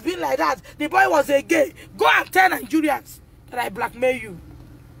boy has been like that. The boy was a gay. Go and tell Nigerians that I blackmail you.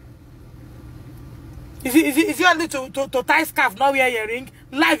 Is it only to tie scarf, not wear earring?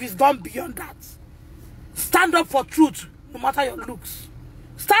 Life is gone beyond that. Stand up for truth, no matter your looks.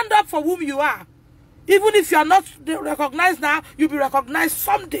 Stand up for whom you are. Even if you are not recognized now, you'll be recognized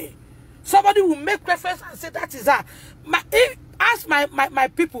someday. Somebody will make reference and say that is her. Ask my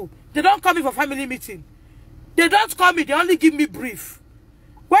people. They don't call me for family meeting. They don't call me. They only give me brief.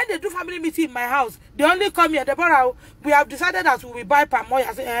 When they do family meeting in my house, they only call me. Deborah, we have decided that we will buy palm oil.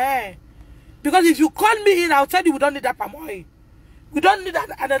 I say, because if you call me in, I'll tell you we don't need that palm oil. We don't need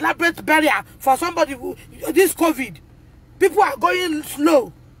an elaborate barrier for somebody who, this COVID. People are going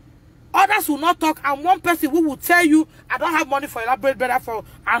slow. Others will not talk, and one person who will tell you, I don't have money for elaborate barrier for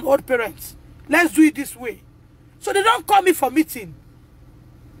an old parent. Let's do it this way. So they don't call me for meeting.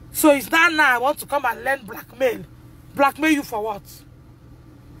 So it's now I want to come and learn blackmail. Blackmail you for what?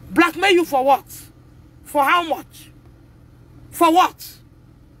 Blackmail you for what? For how much? For what?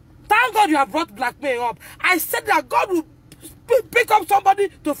 Thank God you have brought blackmail up. I said that God will pick up somebody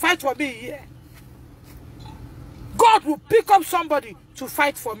to fight for me here. God will pick up somebody to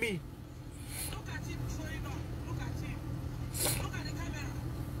fight for me. Look at him showing up. Look at him. Look at the camera.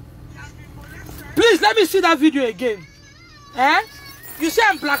 He has Please let me see that video again. Eh? You say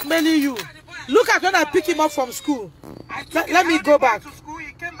I'm blackmailing you. Look at when I pick him up from school. Let me go back.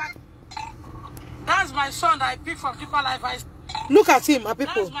 That's my son that I picked from Deeper Life High School. Look at him, my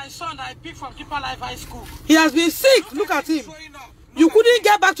people. That's my son that I picked from Deeper Life High School. He has been sick. Look at him. You couldn't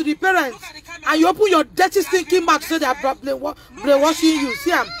get back to the parents. And you open your dirty stinking mouth to say they are brainwashing you.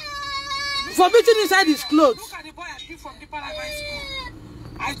 See him. Vomiting inside his clothes. Look at the boy I picked from Deeper Life High School.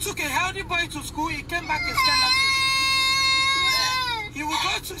 I took a healthy boy to school. He came back a skeleton. He will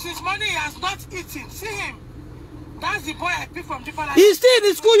go to his money. He has not eaten. See him. That's the boy I picked from Deeper Life. He's still in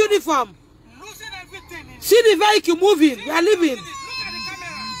his school uniform. Losing everything. See the vehicle moving. We are leaving. Look at the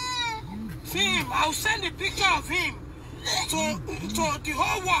camera. See him. I'll send a picture of him to the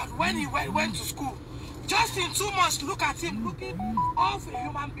whole world when he went to school. Just in 2 months, look at him looking off a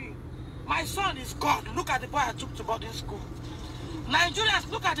human being. My son is God. Look at the boy I took to boarding school. Nigerians,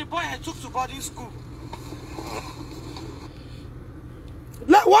 look at the boy I took to boarding school.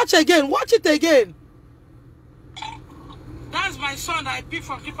 Watch again. Watch it again. That's my son that I picked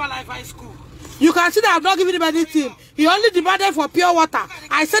from Deeper Life High School. You can see that I'm not giving him anything. He only demanded for pure water.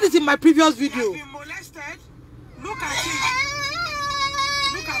 I said it in my previous video. He has been molested. Look at him.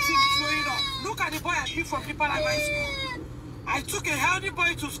 Look at him throwing up. Look at the boy I picked from Deeper Life High School. I took a healthy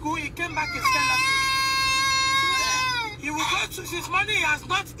boy to school. He came back a skeleton. He will go to his money. He has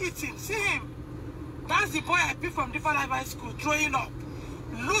not eaten. See him. That's the boy I picked from Deeper Life High School, throwing up,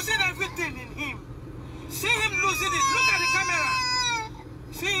 losing everything in him. See him losing it. Look at the camera.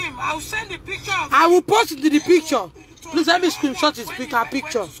 See him. I'll send the picture of I will post it in the picture. Please let me screenshot his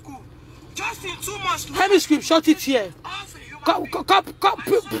picture. Just in 2 months. Let me screenshot it here. Pull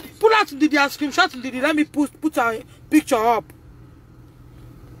out the screenshot. Let me put a picture up.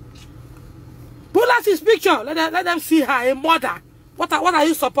 Pull out his picture. Let them see her. A mother. What are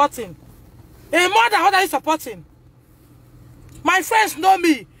you supporting? A mother. What are you supporting? My friends know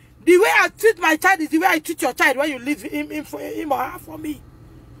me. The way I treat my child is the way I treat your child when you leave him or her for me.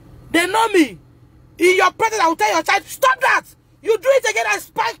 They know me. In your presence, I will tell your child, stop that. You do it again, I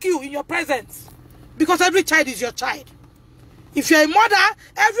spank you in your presence. Because every child is your child. If you're a mother,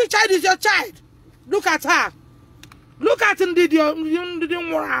 every child is your child. Look at her. Look at Ndidi.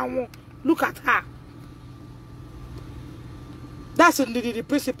 Look at her. That's Ndidi, the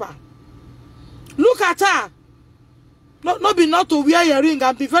principal. Look at her. Not to wear your ring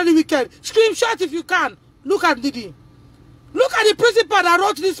and be very wicked. Screenshot if you can. Look at Didi. Look at the principal that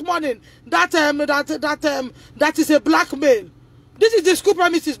wrote this morning that is a blackmail. This is the school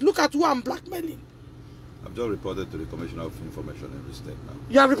premises. Look at who I'm blackmailing. I've just reported to the Commissioner of Information every step now.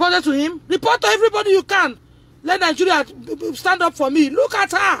 You have reported to him? Report to everybody you can. Let Nigeria stand up for me. Look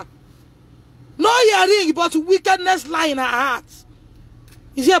at her. No earring, but wickedness lie in her heart.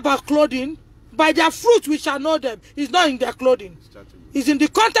 Is it about clothing? By their fruit we shall know them. It's not in their clothing. It's in the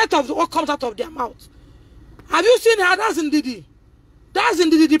content of what comes out of their mouth. Have you seen her? That's Ndidi. That's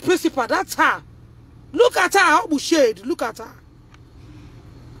Ndidi, the principal. That's her. Look at her. Shade. Look at her.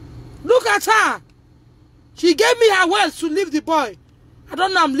 Look at her. She gave me her words to leave the boy. I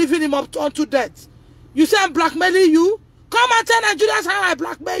don't know. I'm leaving him up unto death. You say I'm blackmailing you? Come and tell Nigerians how I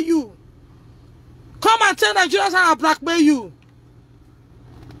blackmail you. Come and tell Nigerians how I blackmail you.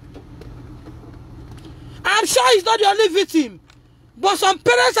 I'm sure he's not the only victim. But some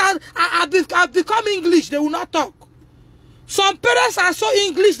parents have become English. They will not talk. Some parents are so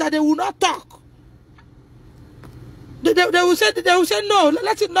English that they will not talk. They will say no,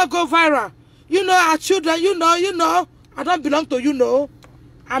 let it not go viral. You know, our children, you know. I don't belong to you know.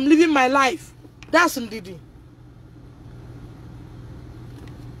 I'm living my life. That's Ndidi.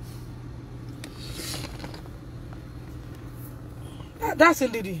 That's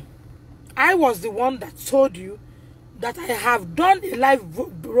Ndidi. I was the one that told you that I have done a live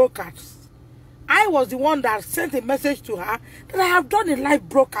broadcast. I was the one that sent a message to her that I have done a live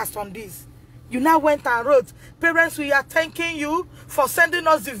broadcast on this. You now went and wrote, parents, we are thanking you for sending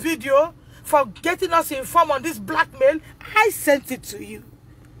us the video, for getting us informed on this blackmail. I sent it to you.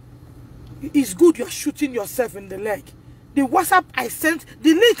 It's good you're shooting yourself in the leg. The WhatsApp I sent,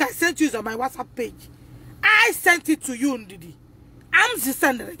 the link I sent you is on my WhatsApp page. I sent it to you, Ndidi. I'm the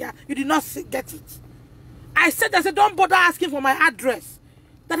sender. You did not get it. I said, don't bother asking for my address.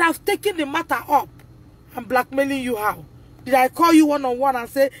 That I've taken the matter up. I'm blackmailing you how? Did I call you one-on-one and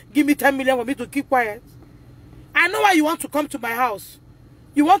say, give me 10 million for me to keep quiet? I know why you want to come to my house.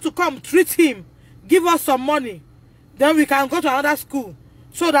 You want to come, treat him, give us some money. Then we can go to another school.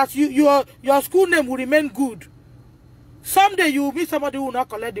 So that your school name will remain good. Someday you will meet somebody who will not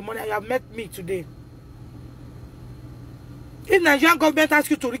collect the money. You have met me today. If Nigerian government asks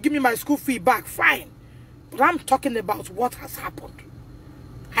you to give me my school fee back, fine. But I'm talking about what has happened.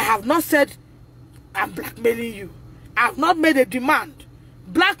 I have not said I'm blackmailing you. I have not made a demand.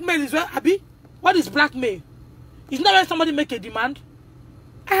 Blackmail is, well, Abi, what is blackmail? It's not when somebody make a demand.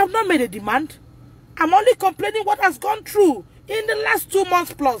 I have not made a demand. I'm only complaining what has gone through. In the last 2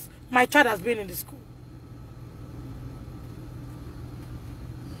 months plus, my child has been in the school.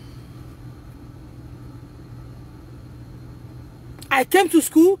 I came to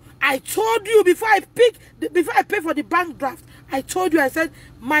school. I told you before I pay for the bank draft. I told you, I said,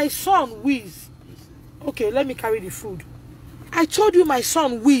 my son Wiz. Okay, let me carry the food. I told you my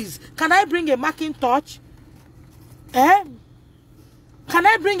son Wiz. Can I bring a Macintosh? Eh? Can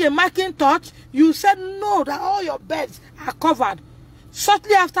I bring a Macintosh? You said no, that all your beds are covered.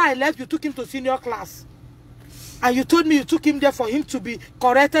 Shortly after I left, you took him to senior class. And you told me you took him there for him to be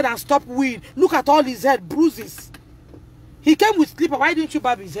corrected and stop weed. Look at all his head, bruises. He came with slipper. Why didn't you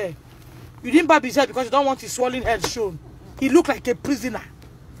barb his hair? You didn't barb his hair because you don't want his swollen head shown. He looked like a prisoner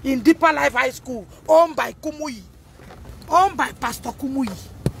in Deeper Life High School, owned by Kumuyi, owned by Pastor Kumuyi.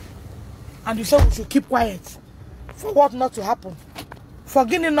 And you said we should keep quiet. For what not to happen? For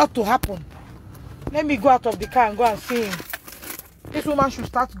it not to happen. Let me go out of the car and go and see him. This woman should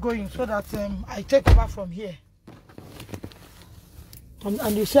start going so that I take over from here.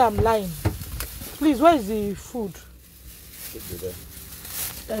 And you say I'm lying. Please, where is the food?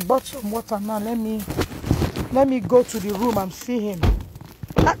 I bought some water now. Let me go to the room and see him.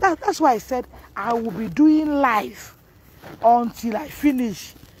 That's why I said I will be doing live until I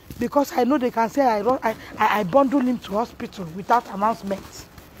finish, because I know they can say I bundled him to hospital without announcement.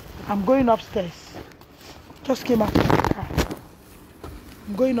 I'm going upstairs. Just came out of the car.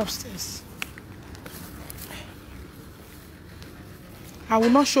 I'm going upstairs. I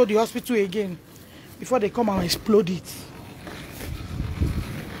will not show the hospital again before they come and explode it.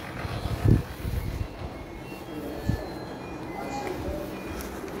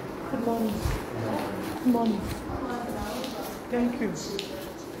 Good morning. Good morning. Thank you.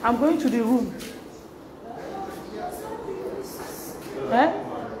 I'm going to the room. Eh?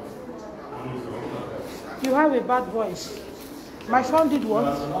 You have a bad voice. My son did what?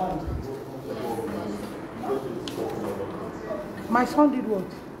 My son did what?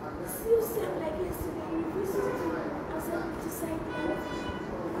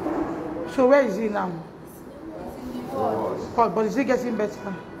 So where is he now? But is he getting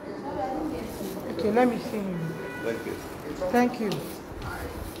better? Okay, let me see him. Thank you. Thank you.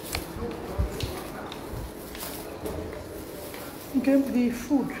 Give the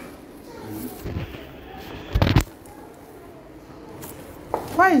food.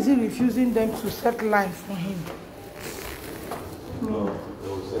 Why is he refusing them to set line for him? No,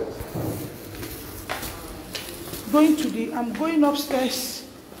 set. I'm going upstairs.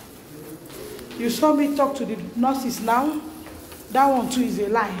 You saw me talk to the nurses now. That one too is a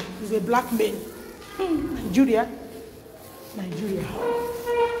lie. It's a blackmail. Nigeria.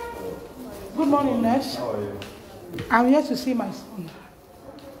 Good morning, nurse. How are you? I'm here to see my son.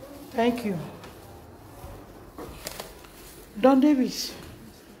 Thank you. Don Davis,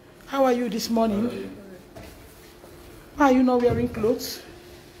 how are you this morning? Why are you not wearing clothes?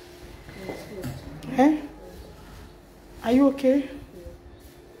 Eh? Are you okay?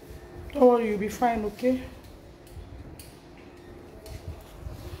 Don't worry, you'll be fine, okay?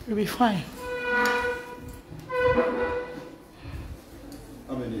 You'll be fine.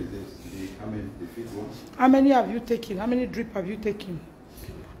 How many is this? The fifth one? How many have you taken? How many drip have you taken?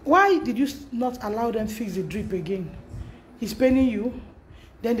 Why did you not allow them fix the drip again? It's paining you.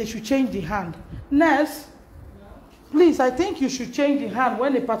 Then they should change the hand. Nurse, please, I think you should change the hand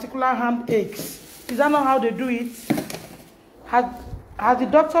when a particular hand aches. Is that not how they do it? Has the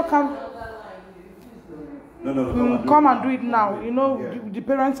doctor come? No. Come and do it now. You know, the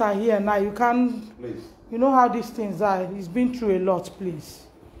parents are here now. You can't. Please. You know how these things are. He's been through a lot, please.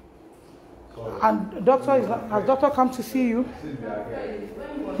 Sorry. And has doctor come to see you?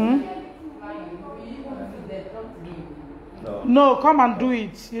 No, come and do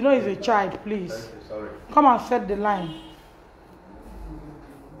it. You know he's a child, please. Sorry. Come and set the line.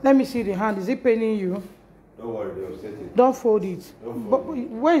 Let me see the hand. Is it paining you? Don't worry, they'll set it. Don't fold it. But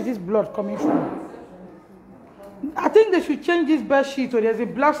where is this blood coming from? I think they should change this bed sheet or there's a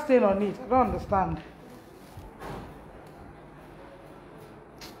blood stain on it. I don't understand.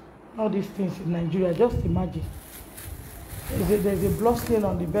 All these things in Nigeria, just imagine. There's a blood stain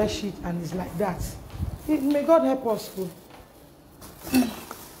on the bed sheet and it's like that. May God help us.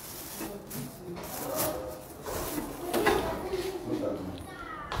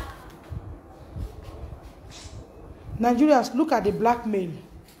 Nigerians, look at the blackmail.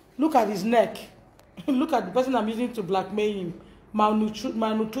 Look at his neck. Look at the person I'm using to blackmail him.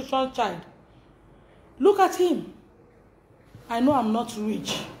 Malnutrition child. Look at him. I know I'm not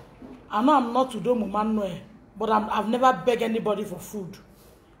rich. I know I'm not Udomo Manuel, but I've never begged anybody for food.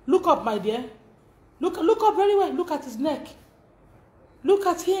 Look up, my dear. Look up very well. Look at his neck. Look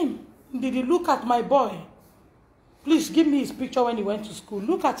at him. Did he look at my boy? Please give me his picture when he went to school.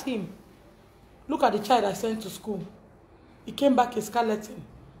 Look at him. Look at the child I sent to school. He came back a skeleton.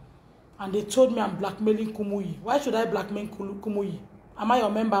 And they told me I'm blackmailing Kumuyi. Why should I blackmail Kumuyi? Am I your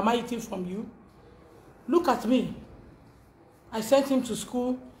member? Am I eating from you? Look at me. I sent him to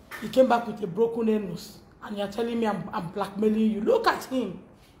school. He came back with a broken nose. And you're telling me I'm blackmailing you. Look at him.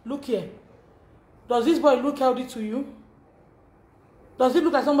 Look here. Does this boy look healthy to you? Does he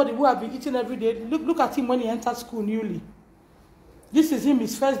look like somebody who has been eating every day? Look at him when he entered school newly. This is him,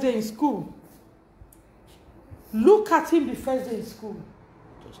 his first day in school. Look at him the first day in school.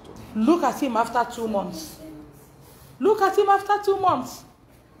 Look at him after 2 months. Look at him after 2 months.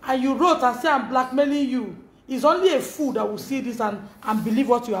 And you wrote and say I'm blackmailing you. It's only a fool that will see this and believe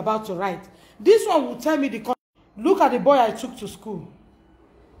what you're about to write. This one will tell me the... Look at the boy I took to school.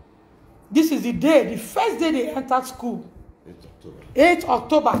 This is the day, the first day they entered school. 8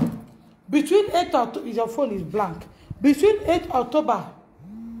 October. Between 8 October... Your phone is blank. Between 8 October...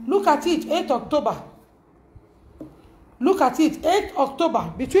 Look at it, 8 October. Look at it, 8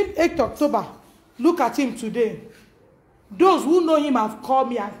 October. Between 8 October, look at him today. Those who know him have called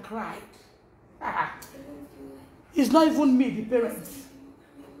me and cried. It's not even me, the parents.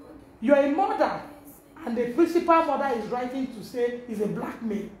 You're a mother, and the principal mother is writing to say it's a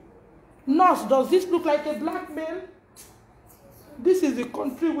blackmail. Nurse, does this look like a blackmail? This is the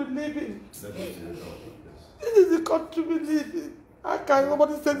country we live in. This is the country we live in. How can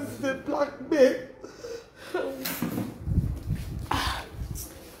somebody say this is a blackmail?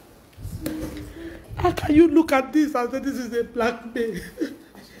 How can you look at this and say this is a blackmail?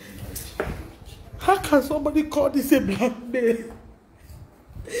 How can somebody call this a blackmail?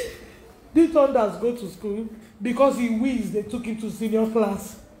 This one does go to school because he wheezed, they took him to senior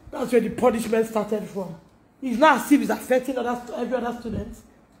class. That's where the punishment started from. It's not as if it's affecting every other student.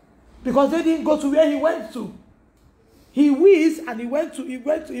 Because they didn't go to where he went to. He wheezed and they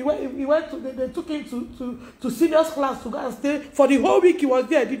took him to seniors class to go and stay. For the whole week he was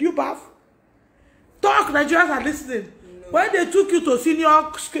there. Did you bath? Talk, Nigerians are listening. No. When they took you to senior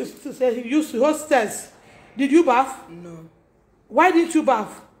hostels, did you bath? No. Why didn't you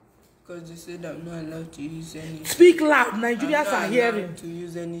bath? Because they said I'm not allowed to use any... Speak loud, Nigerians are hearing. I'm not allowed to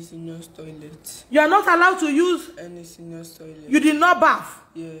use any senior's toilet. You are not allowed to use... any senior's toilet. You did not bath?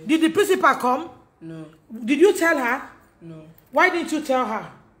 Yes. Did the principal come? No. Did you tell her? No. Why didn't you tell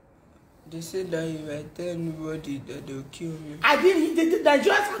her? They said that if I tell anybody that they'll kill me. The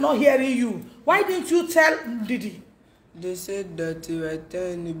Nigerians are not hearing you. Why didn't you tell Didi? They said that if I tell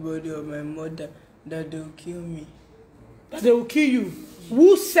anybody or my mother that they'll kill me. That they will kill you.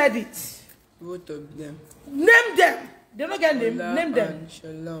 Who said it? Both of them. Name them. They don't get name. Name them.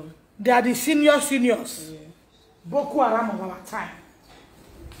 Shalom. They are the seniors. Yeah. Boko Haram of our time.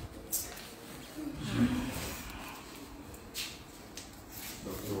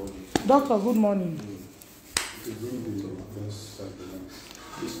 Doctor, good morning.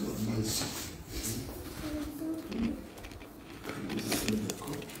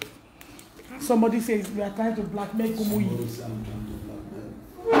 Somebody says we are trying to blackmail Kumuyi.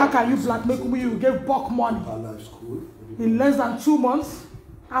 How can you blackmail Kumuyi? You gave bulk money. In less than 2 months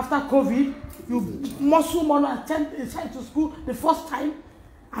after COVID, you muscle money and sent to school the first time,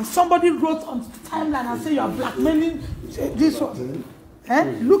 and somebody wrote on the timeline and said you are blackmailing this one. Eh?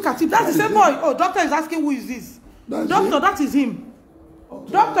 Look at it. That's the same boy. Oh, doctor is asking who is this? Doctor, that is him.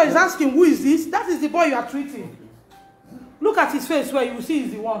 Doctor is asking who is this? That is the boy you are treating. Look at his face where you will see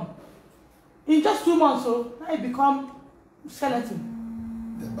he's the one. In just 2 months, so now he become skeleton.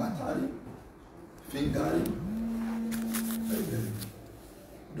 The battery, fingering.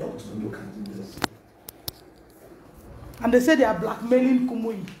 Doctor, look at this. And they say they are blackmailing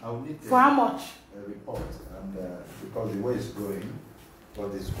Kumuyi. For how much? A report, and because the way it's going,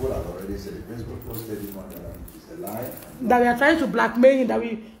 but the school has already said, the principal posted him on it's a lie. That we are trying to blackmail him, that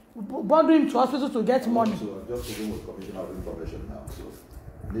we bundle him to hospital to get money. So I'm just talking with Commission of Information now, so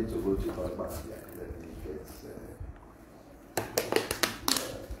I need to go to husband and let me get...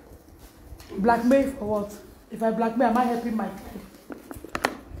 Blackmail for what? If I blackmail, am I helping my child?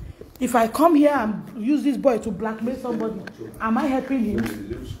 If I come here and use this boy to blackmail somebody, am I helping him?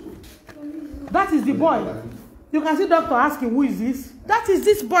 That is the boy. You can see doctor asking, who is this? That is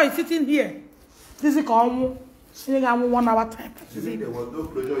this boy sitting here. This is called Saying I'm 1 hour time. There was no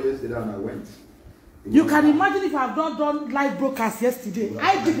closure yesterday and I went. You can imagine if I have not done live broadcast yesterday.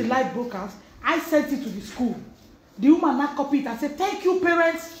 I did the live broadcast. I sent it to the school. The woman now copied it and said, thank you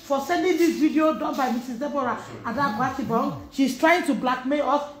parents for sending this video done by Mrs. Deborah Adakwatibong. She's trying to blackmail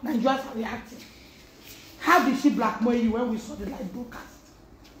us. Nigerians are reacting. How did she blackmail you when we saw the live broadcast?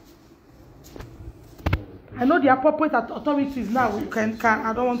 I know the appropriate authorities now can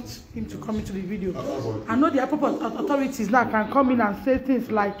I don't want him to come into the video. I know the appropriate authorities now can come in and say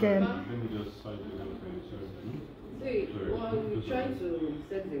things like we're trying to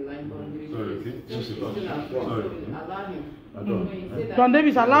set the line boundary. Allow him. Don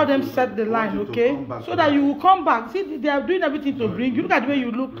Davis, allow them set the line, okay? So that you will come back. See, they are doing everything to bring you. Look at the way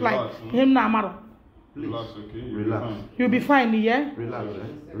you look like him now. Relax, okay? Relax. You'll be fine, yeah? Relax,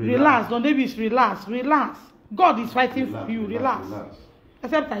 Relax, Don Davis, relax, relax. God is fighting for you, relax.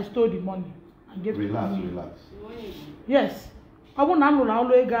 Except I stole the money and gave it to you. Relax. Yes. I won't handle all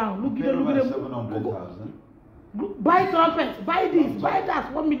the down. Look at them. 700,000. Buy trumpet, buy this, buy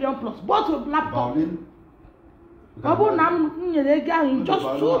that, 1 million plus. Both with laptop. I won't in just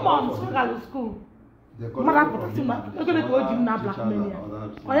 2 months. Look at the school.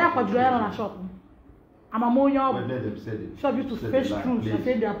 I'm a moyo. So you to face truth. I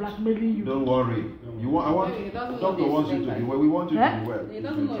say they are blackmailing you. Don't worry. Doctor wants you to be well. We want you to be well. He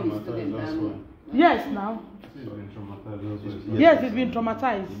doesn't know he's student. Yes, now. Yes, he's been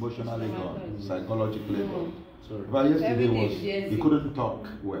traumatized. Emotionally gone, psychologically gone. But yesterday he couldn't talk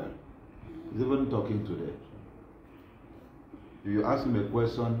well. He's even talking today. If you ask him a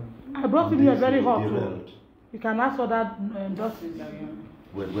question, I brought him here very hot. You can ask for that justice.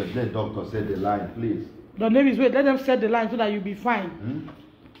 When the doctor said the line, please. The name is wait, let them set the line so that you'll be fine.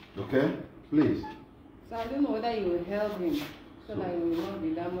 Okay? Please. So I don't know whether you will help him so that he will not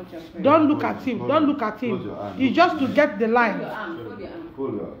be that much afraid. Don't look at him. Don't look at him. It's just to get the line. Hold your arm.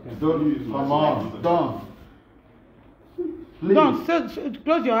 Hold your arm. Don't. Come on. Don't. Please. Don't.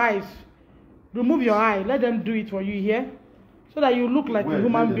 Close your eyes. Remove your eye. Let them do it for you here. So that you look like a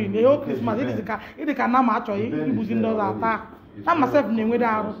human being. The whole Christmas. It can now match or you using those attack. I myself name with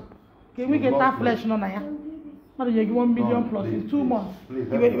our. Can we get that flesh on here? Not you give 1 million plus in 2 months. You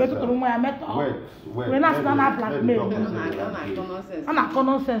wait to room where I met. We're not stand up blackmail. I'm not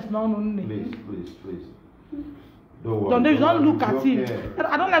common sense. No. Please. Don't worry. Don Davis, don't look at him.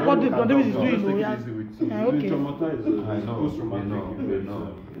 I don't like what Don Davis is doing. Okay. I know.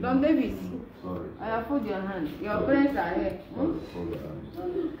 Don Davis. Sorry. I have put your hand. Your parents are here.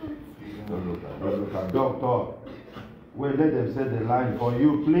 Don't look at doctor. Wait, let them set the line for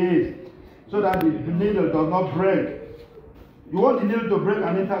you, please. So that the needle does not break. You want the needle to break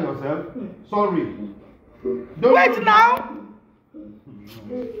and enter yourself? Sorry. Wait now. You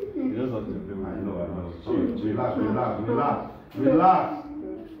just have to do it. I know. Sorry. Relax.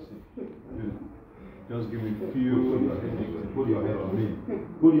 Just give me a few. Put your head on me.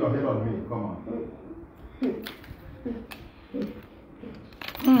 Come on. Put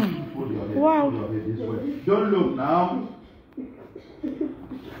your head this way. Don't look now.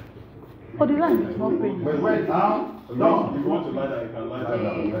 Oh, the line does not pain. Wait now. Don't. If you want to lie down, you can lie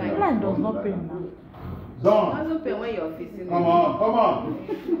down. The line does not pain now. Don't. What's open when you're facing Come on.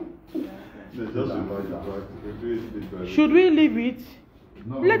 Should we leave it?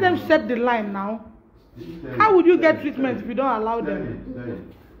 No, Let them set the line now. How would you get treatment if you don't allow them?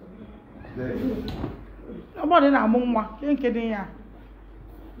 Nobody na mumwa.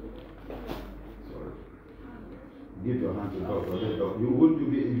 Give your hand to doctor. You want to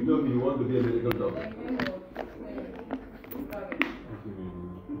be. You told me you want to be a medical doctor.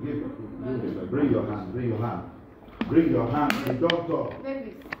 Bring your hand. The doctor.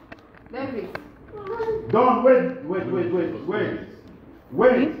 David. Don't wait.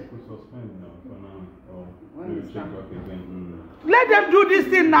 Let them do this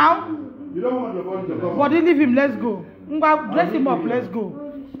thing now. You don't want your body to come. Body leave him. Let's go. Dress him up. Let's go.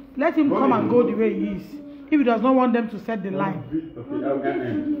 Let him come and go the way he is. If he does not want them to set the line.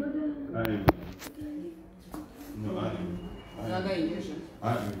 Another injection.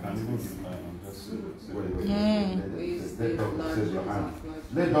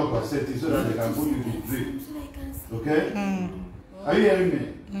 Let doctor set it so that they can put you in drip. Okay? Are you hearing me?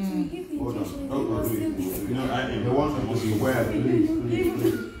 Hold on. Doctor, do it. They want you to be well.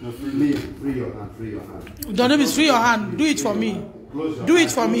 Please. Free your hand. Don Davis, free your hand. Do it for me. Do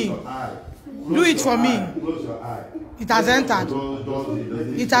it for me. Do it for me. Close your eye. It has entered.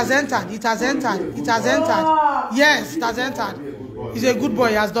 It has entered. Yes, it has entered. He's a good boy.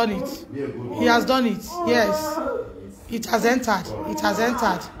 He has done it. He has done it. Yes. It has entered.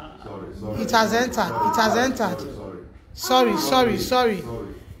 Sorry. It has entered. It has entered. Sorry.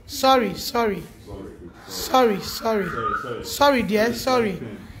 Sorry, dear.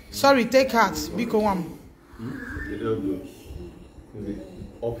 Sorry, take heart. Biko one.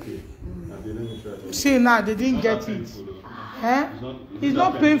 See now, they didn't get it. Eh? It's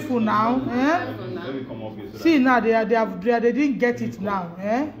not painful now. Eh? See now, they didn't get it now.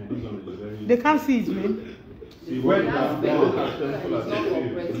 Eh? They can't see it, man.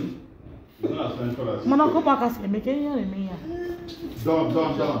 Monaco Pacas, making your name. Don't.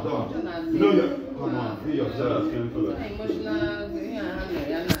 Come on, be yourself.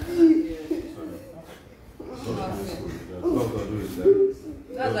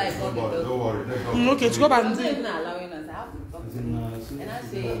 That's why I got it. Don't worry. Okay, let's go back and do it. Not allowing us. I have to talk to them. And I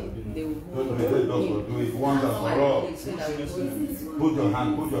say they will do it once and for all. Put your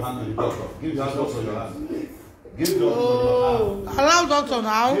hand to the doctor. Give the doctor your hand. Give doctor your hand. Allow doctor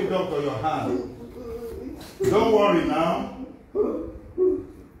now. Give doctor your hand. Don't worry now.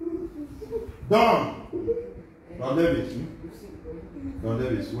 Done. Don Davis,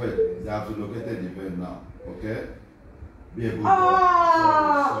 wait. They have to locate the event now. Okay? Be a good boy.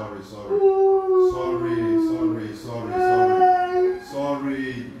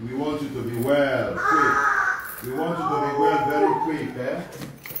 Sorry. We want you to be well, quick. We want you to be well very quick, eh?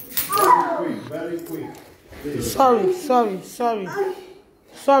 Very quick. Please.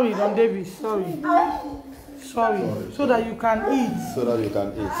 Sorry, Don Davis, sorry. So that you can eat.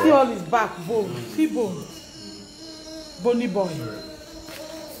 See all his back, bone. See bone. Bony boy.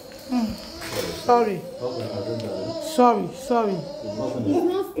 Sorry.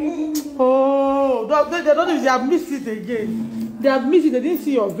 Oh, they have missed it again. They have missed it. They didn't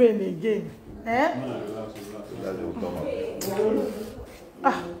see your vein again. Eh?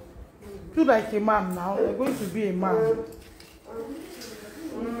 Feel like a man now. You're going to be a man.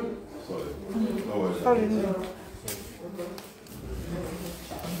 Sorry. No.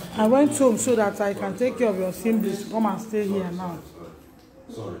 I went home so that I can take care of your siblings. Come and stay here now.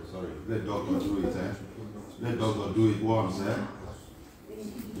 Sorry. Let doctor do it, eh? Let doctor do it once, eh?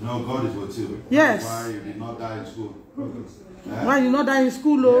 You know God is with you. Yes. Why you did not die in school? Why you not die in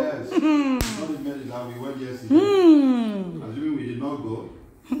school, oh? Yes. Not in medical, we went yesterday. Assuming we did not go.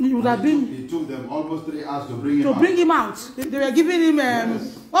 He would have been. It took them almost 3 hours to bring him out. They were giving him.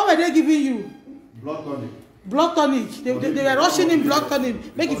 Yes. What were they giving you? Blood tonic. Blood tonic. They were rushing him blood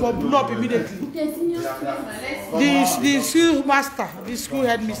tonic. Make it for blow up immediately. The school master, the school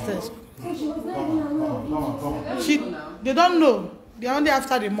headmistress. Come on. They don't know. They are only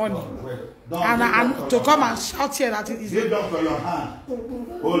after the money. And to come and shout here that it is. Give doctor your hand.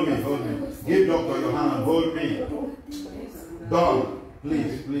 Hold me. Give doctor your hand and hold me. Don,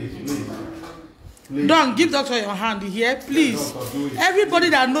 please. Don, give doctor your hand here, please. Everybody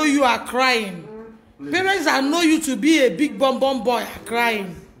that know you are crying. Please. Parents that know you to be a big bomb boy are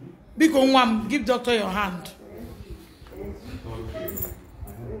crying. Big one, give doctor your hand.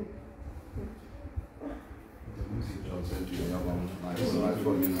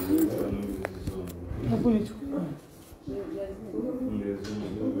 Open it.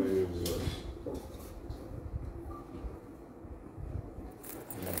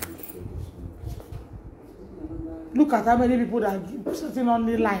 Look at how many people that are sitting on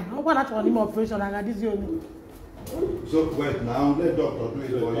the line. How about that one operation? I got this only. So wait now, let doctor do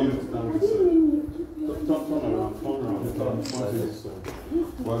it for you. Turn around.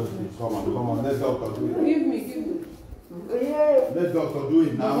 Come on, let doctor do it. Give me. Let doctor do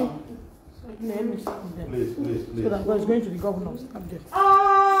it now. Let me stop them. Please. So that God is going to the governor. Stop them.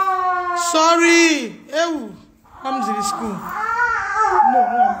 Sorry. Ew. Comes to the school. No.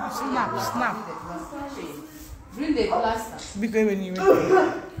 Snap. Bring the plaster. Big way anyway.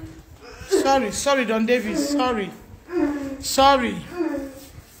 Sorry, Don Davis. Sorry.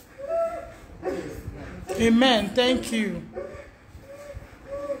 Amen. Thank you.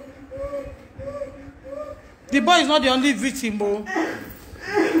 The boy is not the only victim, Bo.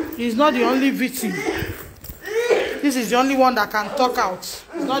 He's not the only victim. This is the only one that can talk out.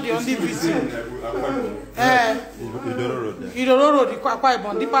 He's not the only victim. Idoro Road,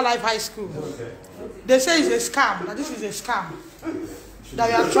 Deeper Life High School. They say it's a scam. That this is a scam. That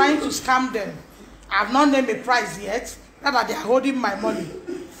we are trying to scam them. I have not named a price yet. Now that they are holding my money.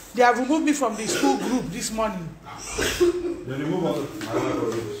 They have removed me from the school group this morning.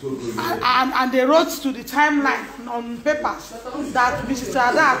 And they wrote to the timeline on papers that Mr.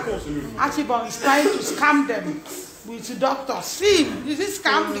 Adako Achibon is trying to scam them with the doctor. See, is this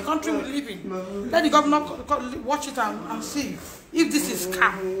scam the country we live in? Let the governor watch it and see if this is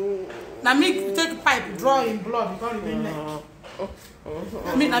scam. Now me take pipe, draw in blood, because remain there.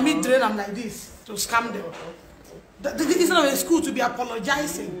 I mean, drain them like this to scam them. Instead of a school to be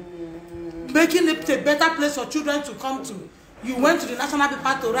apologizing, making it a better place for children to come to, you went to the national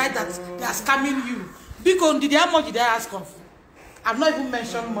paper to write that they are scamming you. Because how much did I ask of? I've not even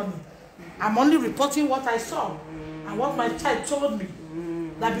mentioned money. I'm only reporting what I saw and what my child told me.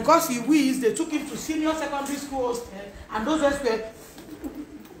 That because he wheezed, they took him to senior secondary school hostel, and those were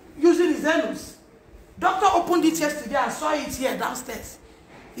using his anus. Doctor opened it yesterday and saw it here downstairs.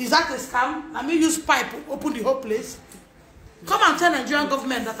 Is that a scam? I mean, use pipe, open the whole place. Come and tell Nigerian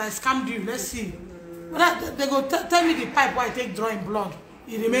government that I scammed you. Let's see. They go tell me the pipe where I take drawing blood.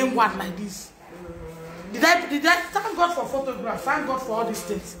 It remain one like this. Did I thank God for photographs? Thank God for all these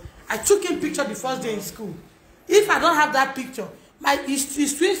things. I took him picture the first day in school. If I don't have that picture,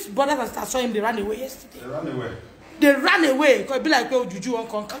 his twin brothers and sisters saw him, they ran away yesterday. They ran away. They ran away. It could be like, oh, Juju won't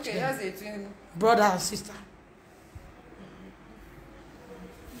come catch Okay, them. that's a twin. Brother and sister.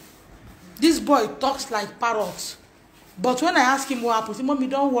 This boy talks like parrots. But when I ask him what happened, he said, Mommy,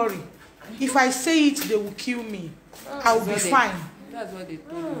 don't worry. If I say it, they will kill me. I will be fine. That's what they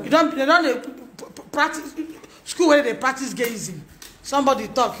told me. They don't practice school where they practice gazing. Somebody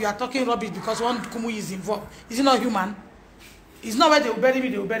talk, you are talking rubbish because one kumu is involved. Is he not human? It's not where they will bury me,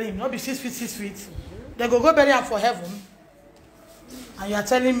 they will bury him. Not be 6 feet, 6 feet. They go bury him for heaven. And you are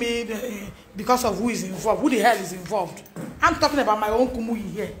telling me because of who is involved. Who the hell is involved? I'm talking about my own kumu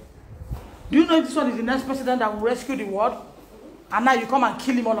here. Do you know this one is the next president that will rescue the world? And now you come and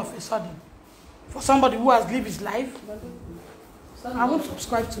kill him all of a sudden. For somebody who has lived his life. I won't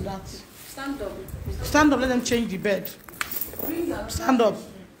subscribe to that. Stand up. Stand up, let them change the bed. Stand up.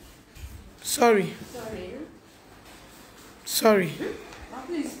 Sorry. Sorry.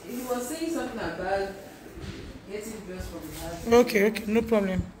 Please, he was saying something about getting dressed from the house. Okay, no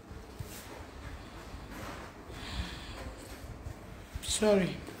problem.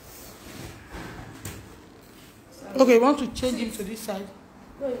 Sorry. Okay, you want to change him to this side?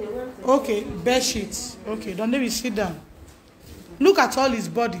 Okay, bed sheets. Okay, don't let me sit down. Look at all his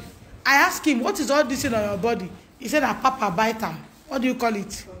body. I asked him, what is all this in on your body? He said, a papa bite him. What do you call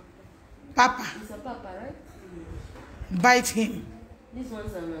it? Papa. It's a papa, right? Bite him. This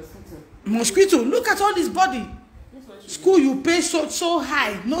one's a mosquito. Mosquito. Look at all his body. School you pay so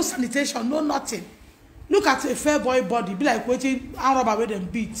high. No sanitation, no nothing. Look at a fair boy body. Be like waiting, and rubber where them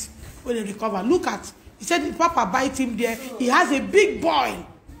beat, when they recover. Look at. He said the papa bite him there. He has a big boil.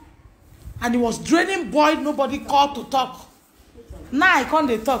 And he was draining boil. Nobody called to talk. Now I can't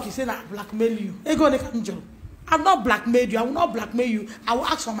they talk. He said, I blackmail you. Hey, go I've not blackmailed you. I will not blackmail you. I will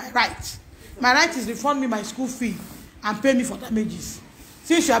ask for my rights. My right is refund me my school fee and pay me for damages.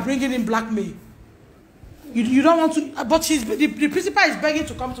 Since you are bringing in blackmail, you don't want to. But the principal is begging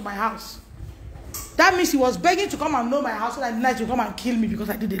to come to my house. That means he was begging to come and know my house, so that night to come and kill me because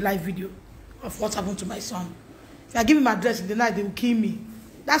I did a live video of what happened to my son. If I give him my address in the night, they will kill me.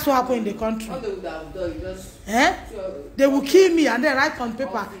 That's what happened in the country. What they would have done, just they will kill me and then write on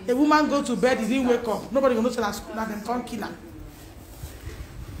paper. A woman go to bed, he didn't wake up. Nobody will know till school that them can't kill her.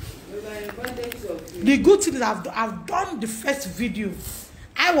 The good thing is I've done the first video.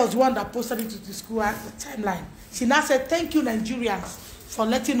 I was one that posted it to the school at the timeline. She now said, thank you Nigerians for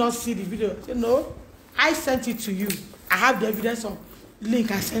letting us see the video. I said, no, I sent it to you. I have the evidence of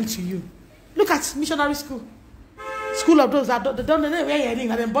link I sent to you. Look at missionary school. School of those that they don't know where you're heading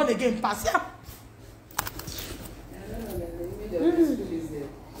and then born again pass. Yeah.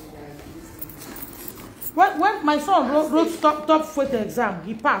 When my son wrote top fourth exam,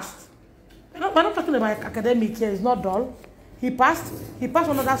 he passed. We're not talking about academic here, it's not dull. He passed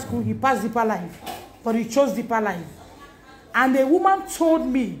another school, he passed Deeper Life. But he chose Deeper Life. And a woman told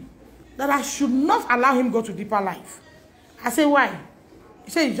me that I should not allow him go to Deeper Life. I said, why?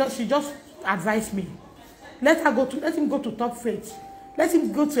 He said she just advised me. Let him go to Top Faith. Let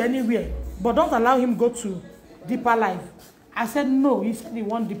him go to anywhere. But don't allow him go to Deeper Life. I said, no. He said he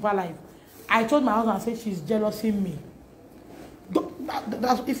wants Deeper Life. I told my husband, I said, she's jealousing me.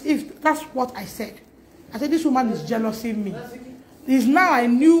 If that's what I said. I said, this woman is jealousing me. It's now I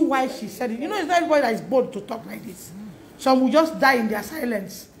knew why she said it. You know, it's not everybody that is bold to talk like this. Some will just die in their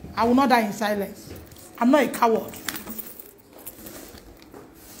silence. I will not die in silence. I'm not a coward.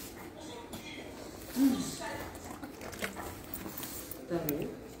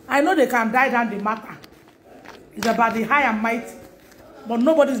 I know they can die down the matter. It's about the high and mighty. But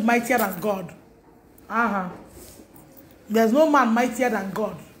nobody is mightier than God. There's no man mightier than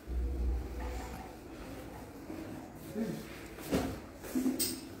God.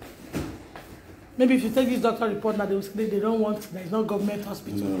 Maybe if you take this doctor report now, they will say they don't want, there is no government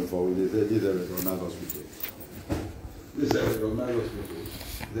hospital. No, for this is a hospital. This is a recognized hospital.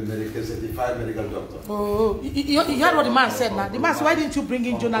 The medical certified medical doctor. Oh, you heard what the man said now. The man said, why didn't you bring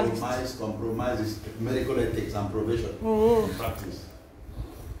in journalists? Compromise is medical ethics and probation in practice.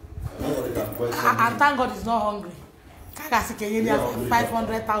 Nobody can question And thank God he's not hungry.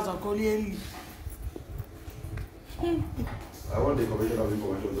 500,000 Kolieli. I want the commissioner of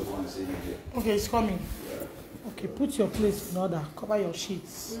information to come and see me here. Okay, it's coming. Yeah. Okay, put your place in order. Cover your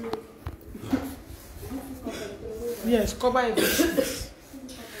sheets. Yes, cover your sheets.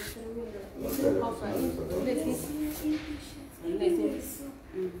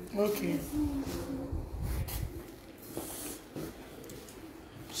 Okay.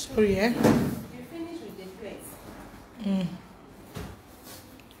 Sorry, eh? You finished with the plate.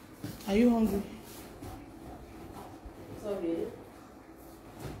 Are you hungry? Sorry.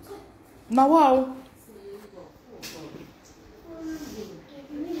 Now, wow.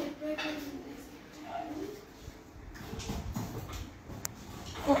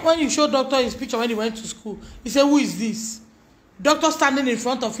 When you show doctor his picture when he went to school, he said, who is this? Doctor standing in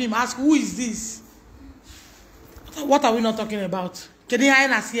front of him ask, who is this? What are we not talking about? Thank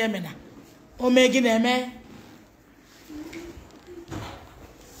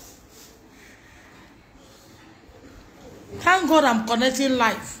God I'm connecting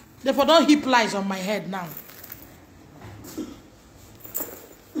life. Therefore, don't heap lies on my head now.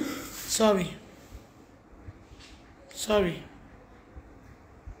 Sorry. Sorry.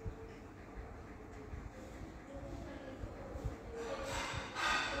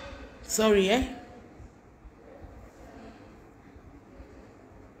 Sorry, eh?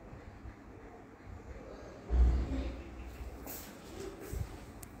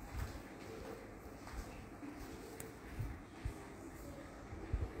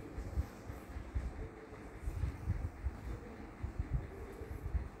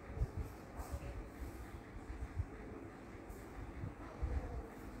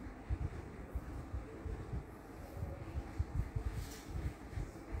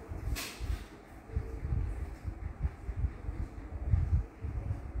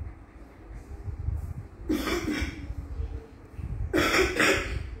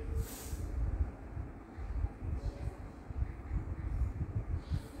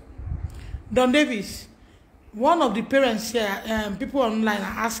 Don Davis, one of the parents here, people online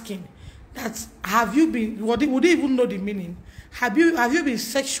are asking that have you been, would they even know the meaning? Have you been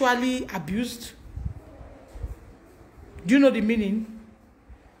sexually abused? Do you know the meaning?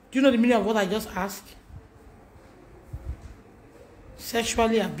 Do you know the meaning of what I just asked?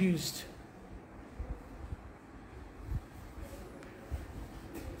 Sexually abused.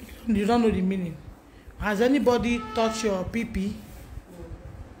 You don't know the meaning. Has anybody touched your pee-pee?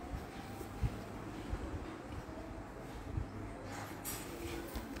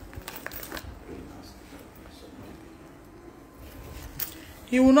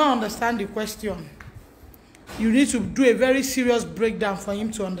 He will not understand the question. You need to do a very serious breakdown for him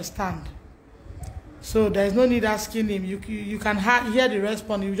to understand. So there is no need asking him. You can hear the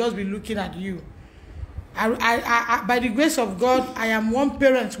response. He will just be looking at you. By the grace of God, I am one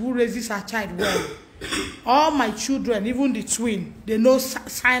parent who raises her child well. All my children, even the twin, they know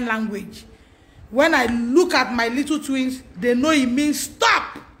sign language. When I look at my little twins, they know it means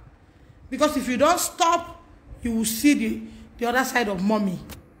stop. Because if you don't stop, you will see the other side of mommy.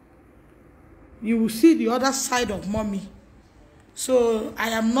 You will see the other side of mommy. So I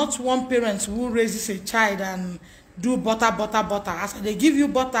am not one parent who raises a child and do butter. As they give you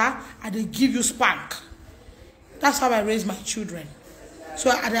butter, and they give you spank. That's how I raise my children. So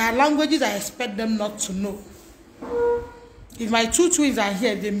there are languages I expect them not to know. If my two twins are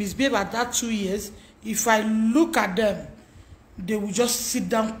here, they misbehave at that 2 years. If I look at them, they will just sit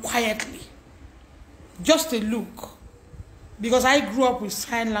down quietly. Just a look. Because I grew up with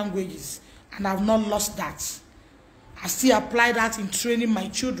sign languages and I've not lost that. I still apply that in training my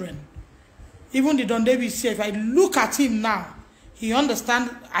children. Even the Don Davis here, if I look at him now, he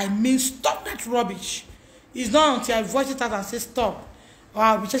understands I mean stop that rubbish. It's not until I voice it out and say stop. Or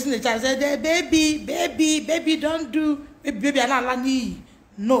I'll be chasing the child and say, baby, don't do, baby,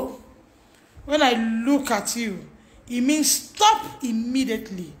 no. When I look at you, it means stop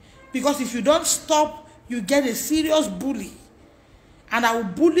immediately. Because if you don't stop, you get a serious bully. And I will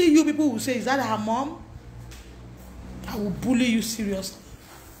bully you. People will say, is that her mom? I will bully you seriously.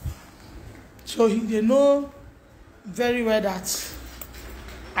 So they know very well that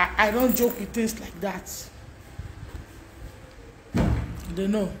I don't joke with things like that. They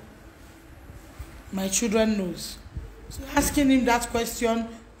know. My children knows. So asking him that question,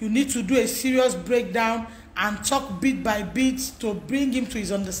 you need to do a serious breakdown and talk bit by bit to bring him to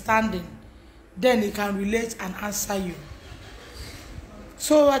his understanding. Then he can relate and answer you.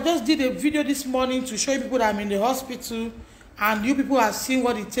 So I just did a video this morning to show you people that I'm in the hospital, and you people are seeing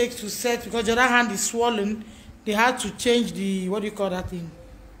what it takes to set, because the other hand is swollen. They had to change the, what do you call that thing?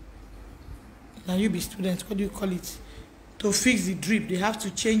 Now you be students, what do you call it? To fix the drip, they have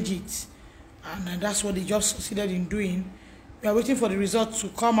to change it. And that's what they just succeeded in doing. We are waiting for the results to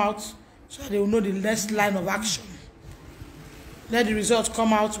come out so they will know the next line of action. Let the results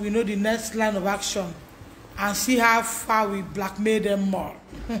come out, we know the next line of action, and see how far we blackmail them more.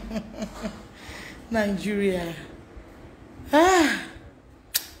 Nigeria. I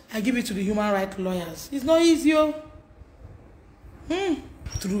give it to the human rights lawyers. It's not easy.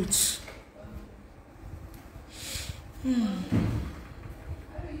 Truth.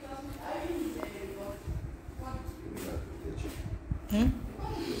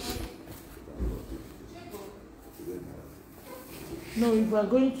 No, if we are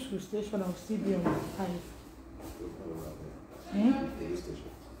going to the station, I'll still be on the 5.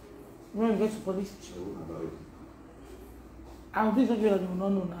 When we get to police station, I'll do something that they will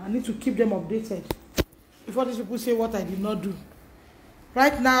not know now. I need to keep them updated before these people say what I did not do.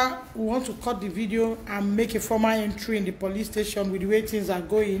 Right now, we want to cut the video and make a formal entry in the police station with the way things are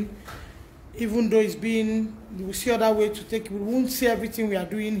going. Even though it's been, we will see other way to take. We won't see everything we are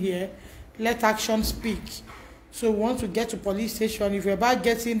doing here. Let action speak. So we want to get to police station. If we're about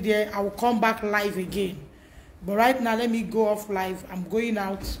getting there, I will come back live again. But right now, let me go off live. I'm going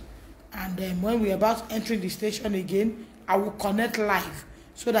out, and then when we're about entering the station again, I will connect live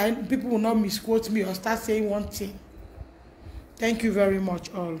so that people will not misquote me or start saying one thing. Thank you very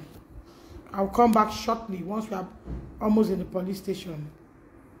much, all. I'll come back shortly once we are almost in the police station.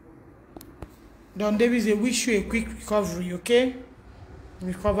 Don Davis, I wish you a quick recovery, okay?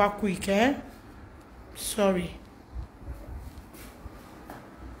 Recover quick, eh? Sorry.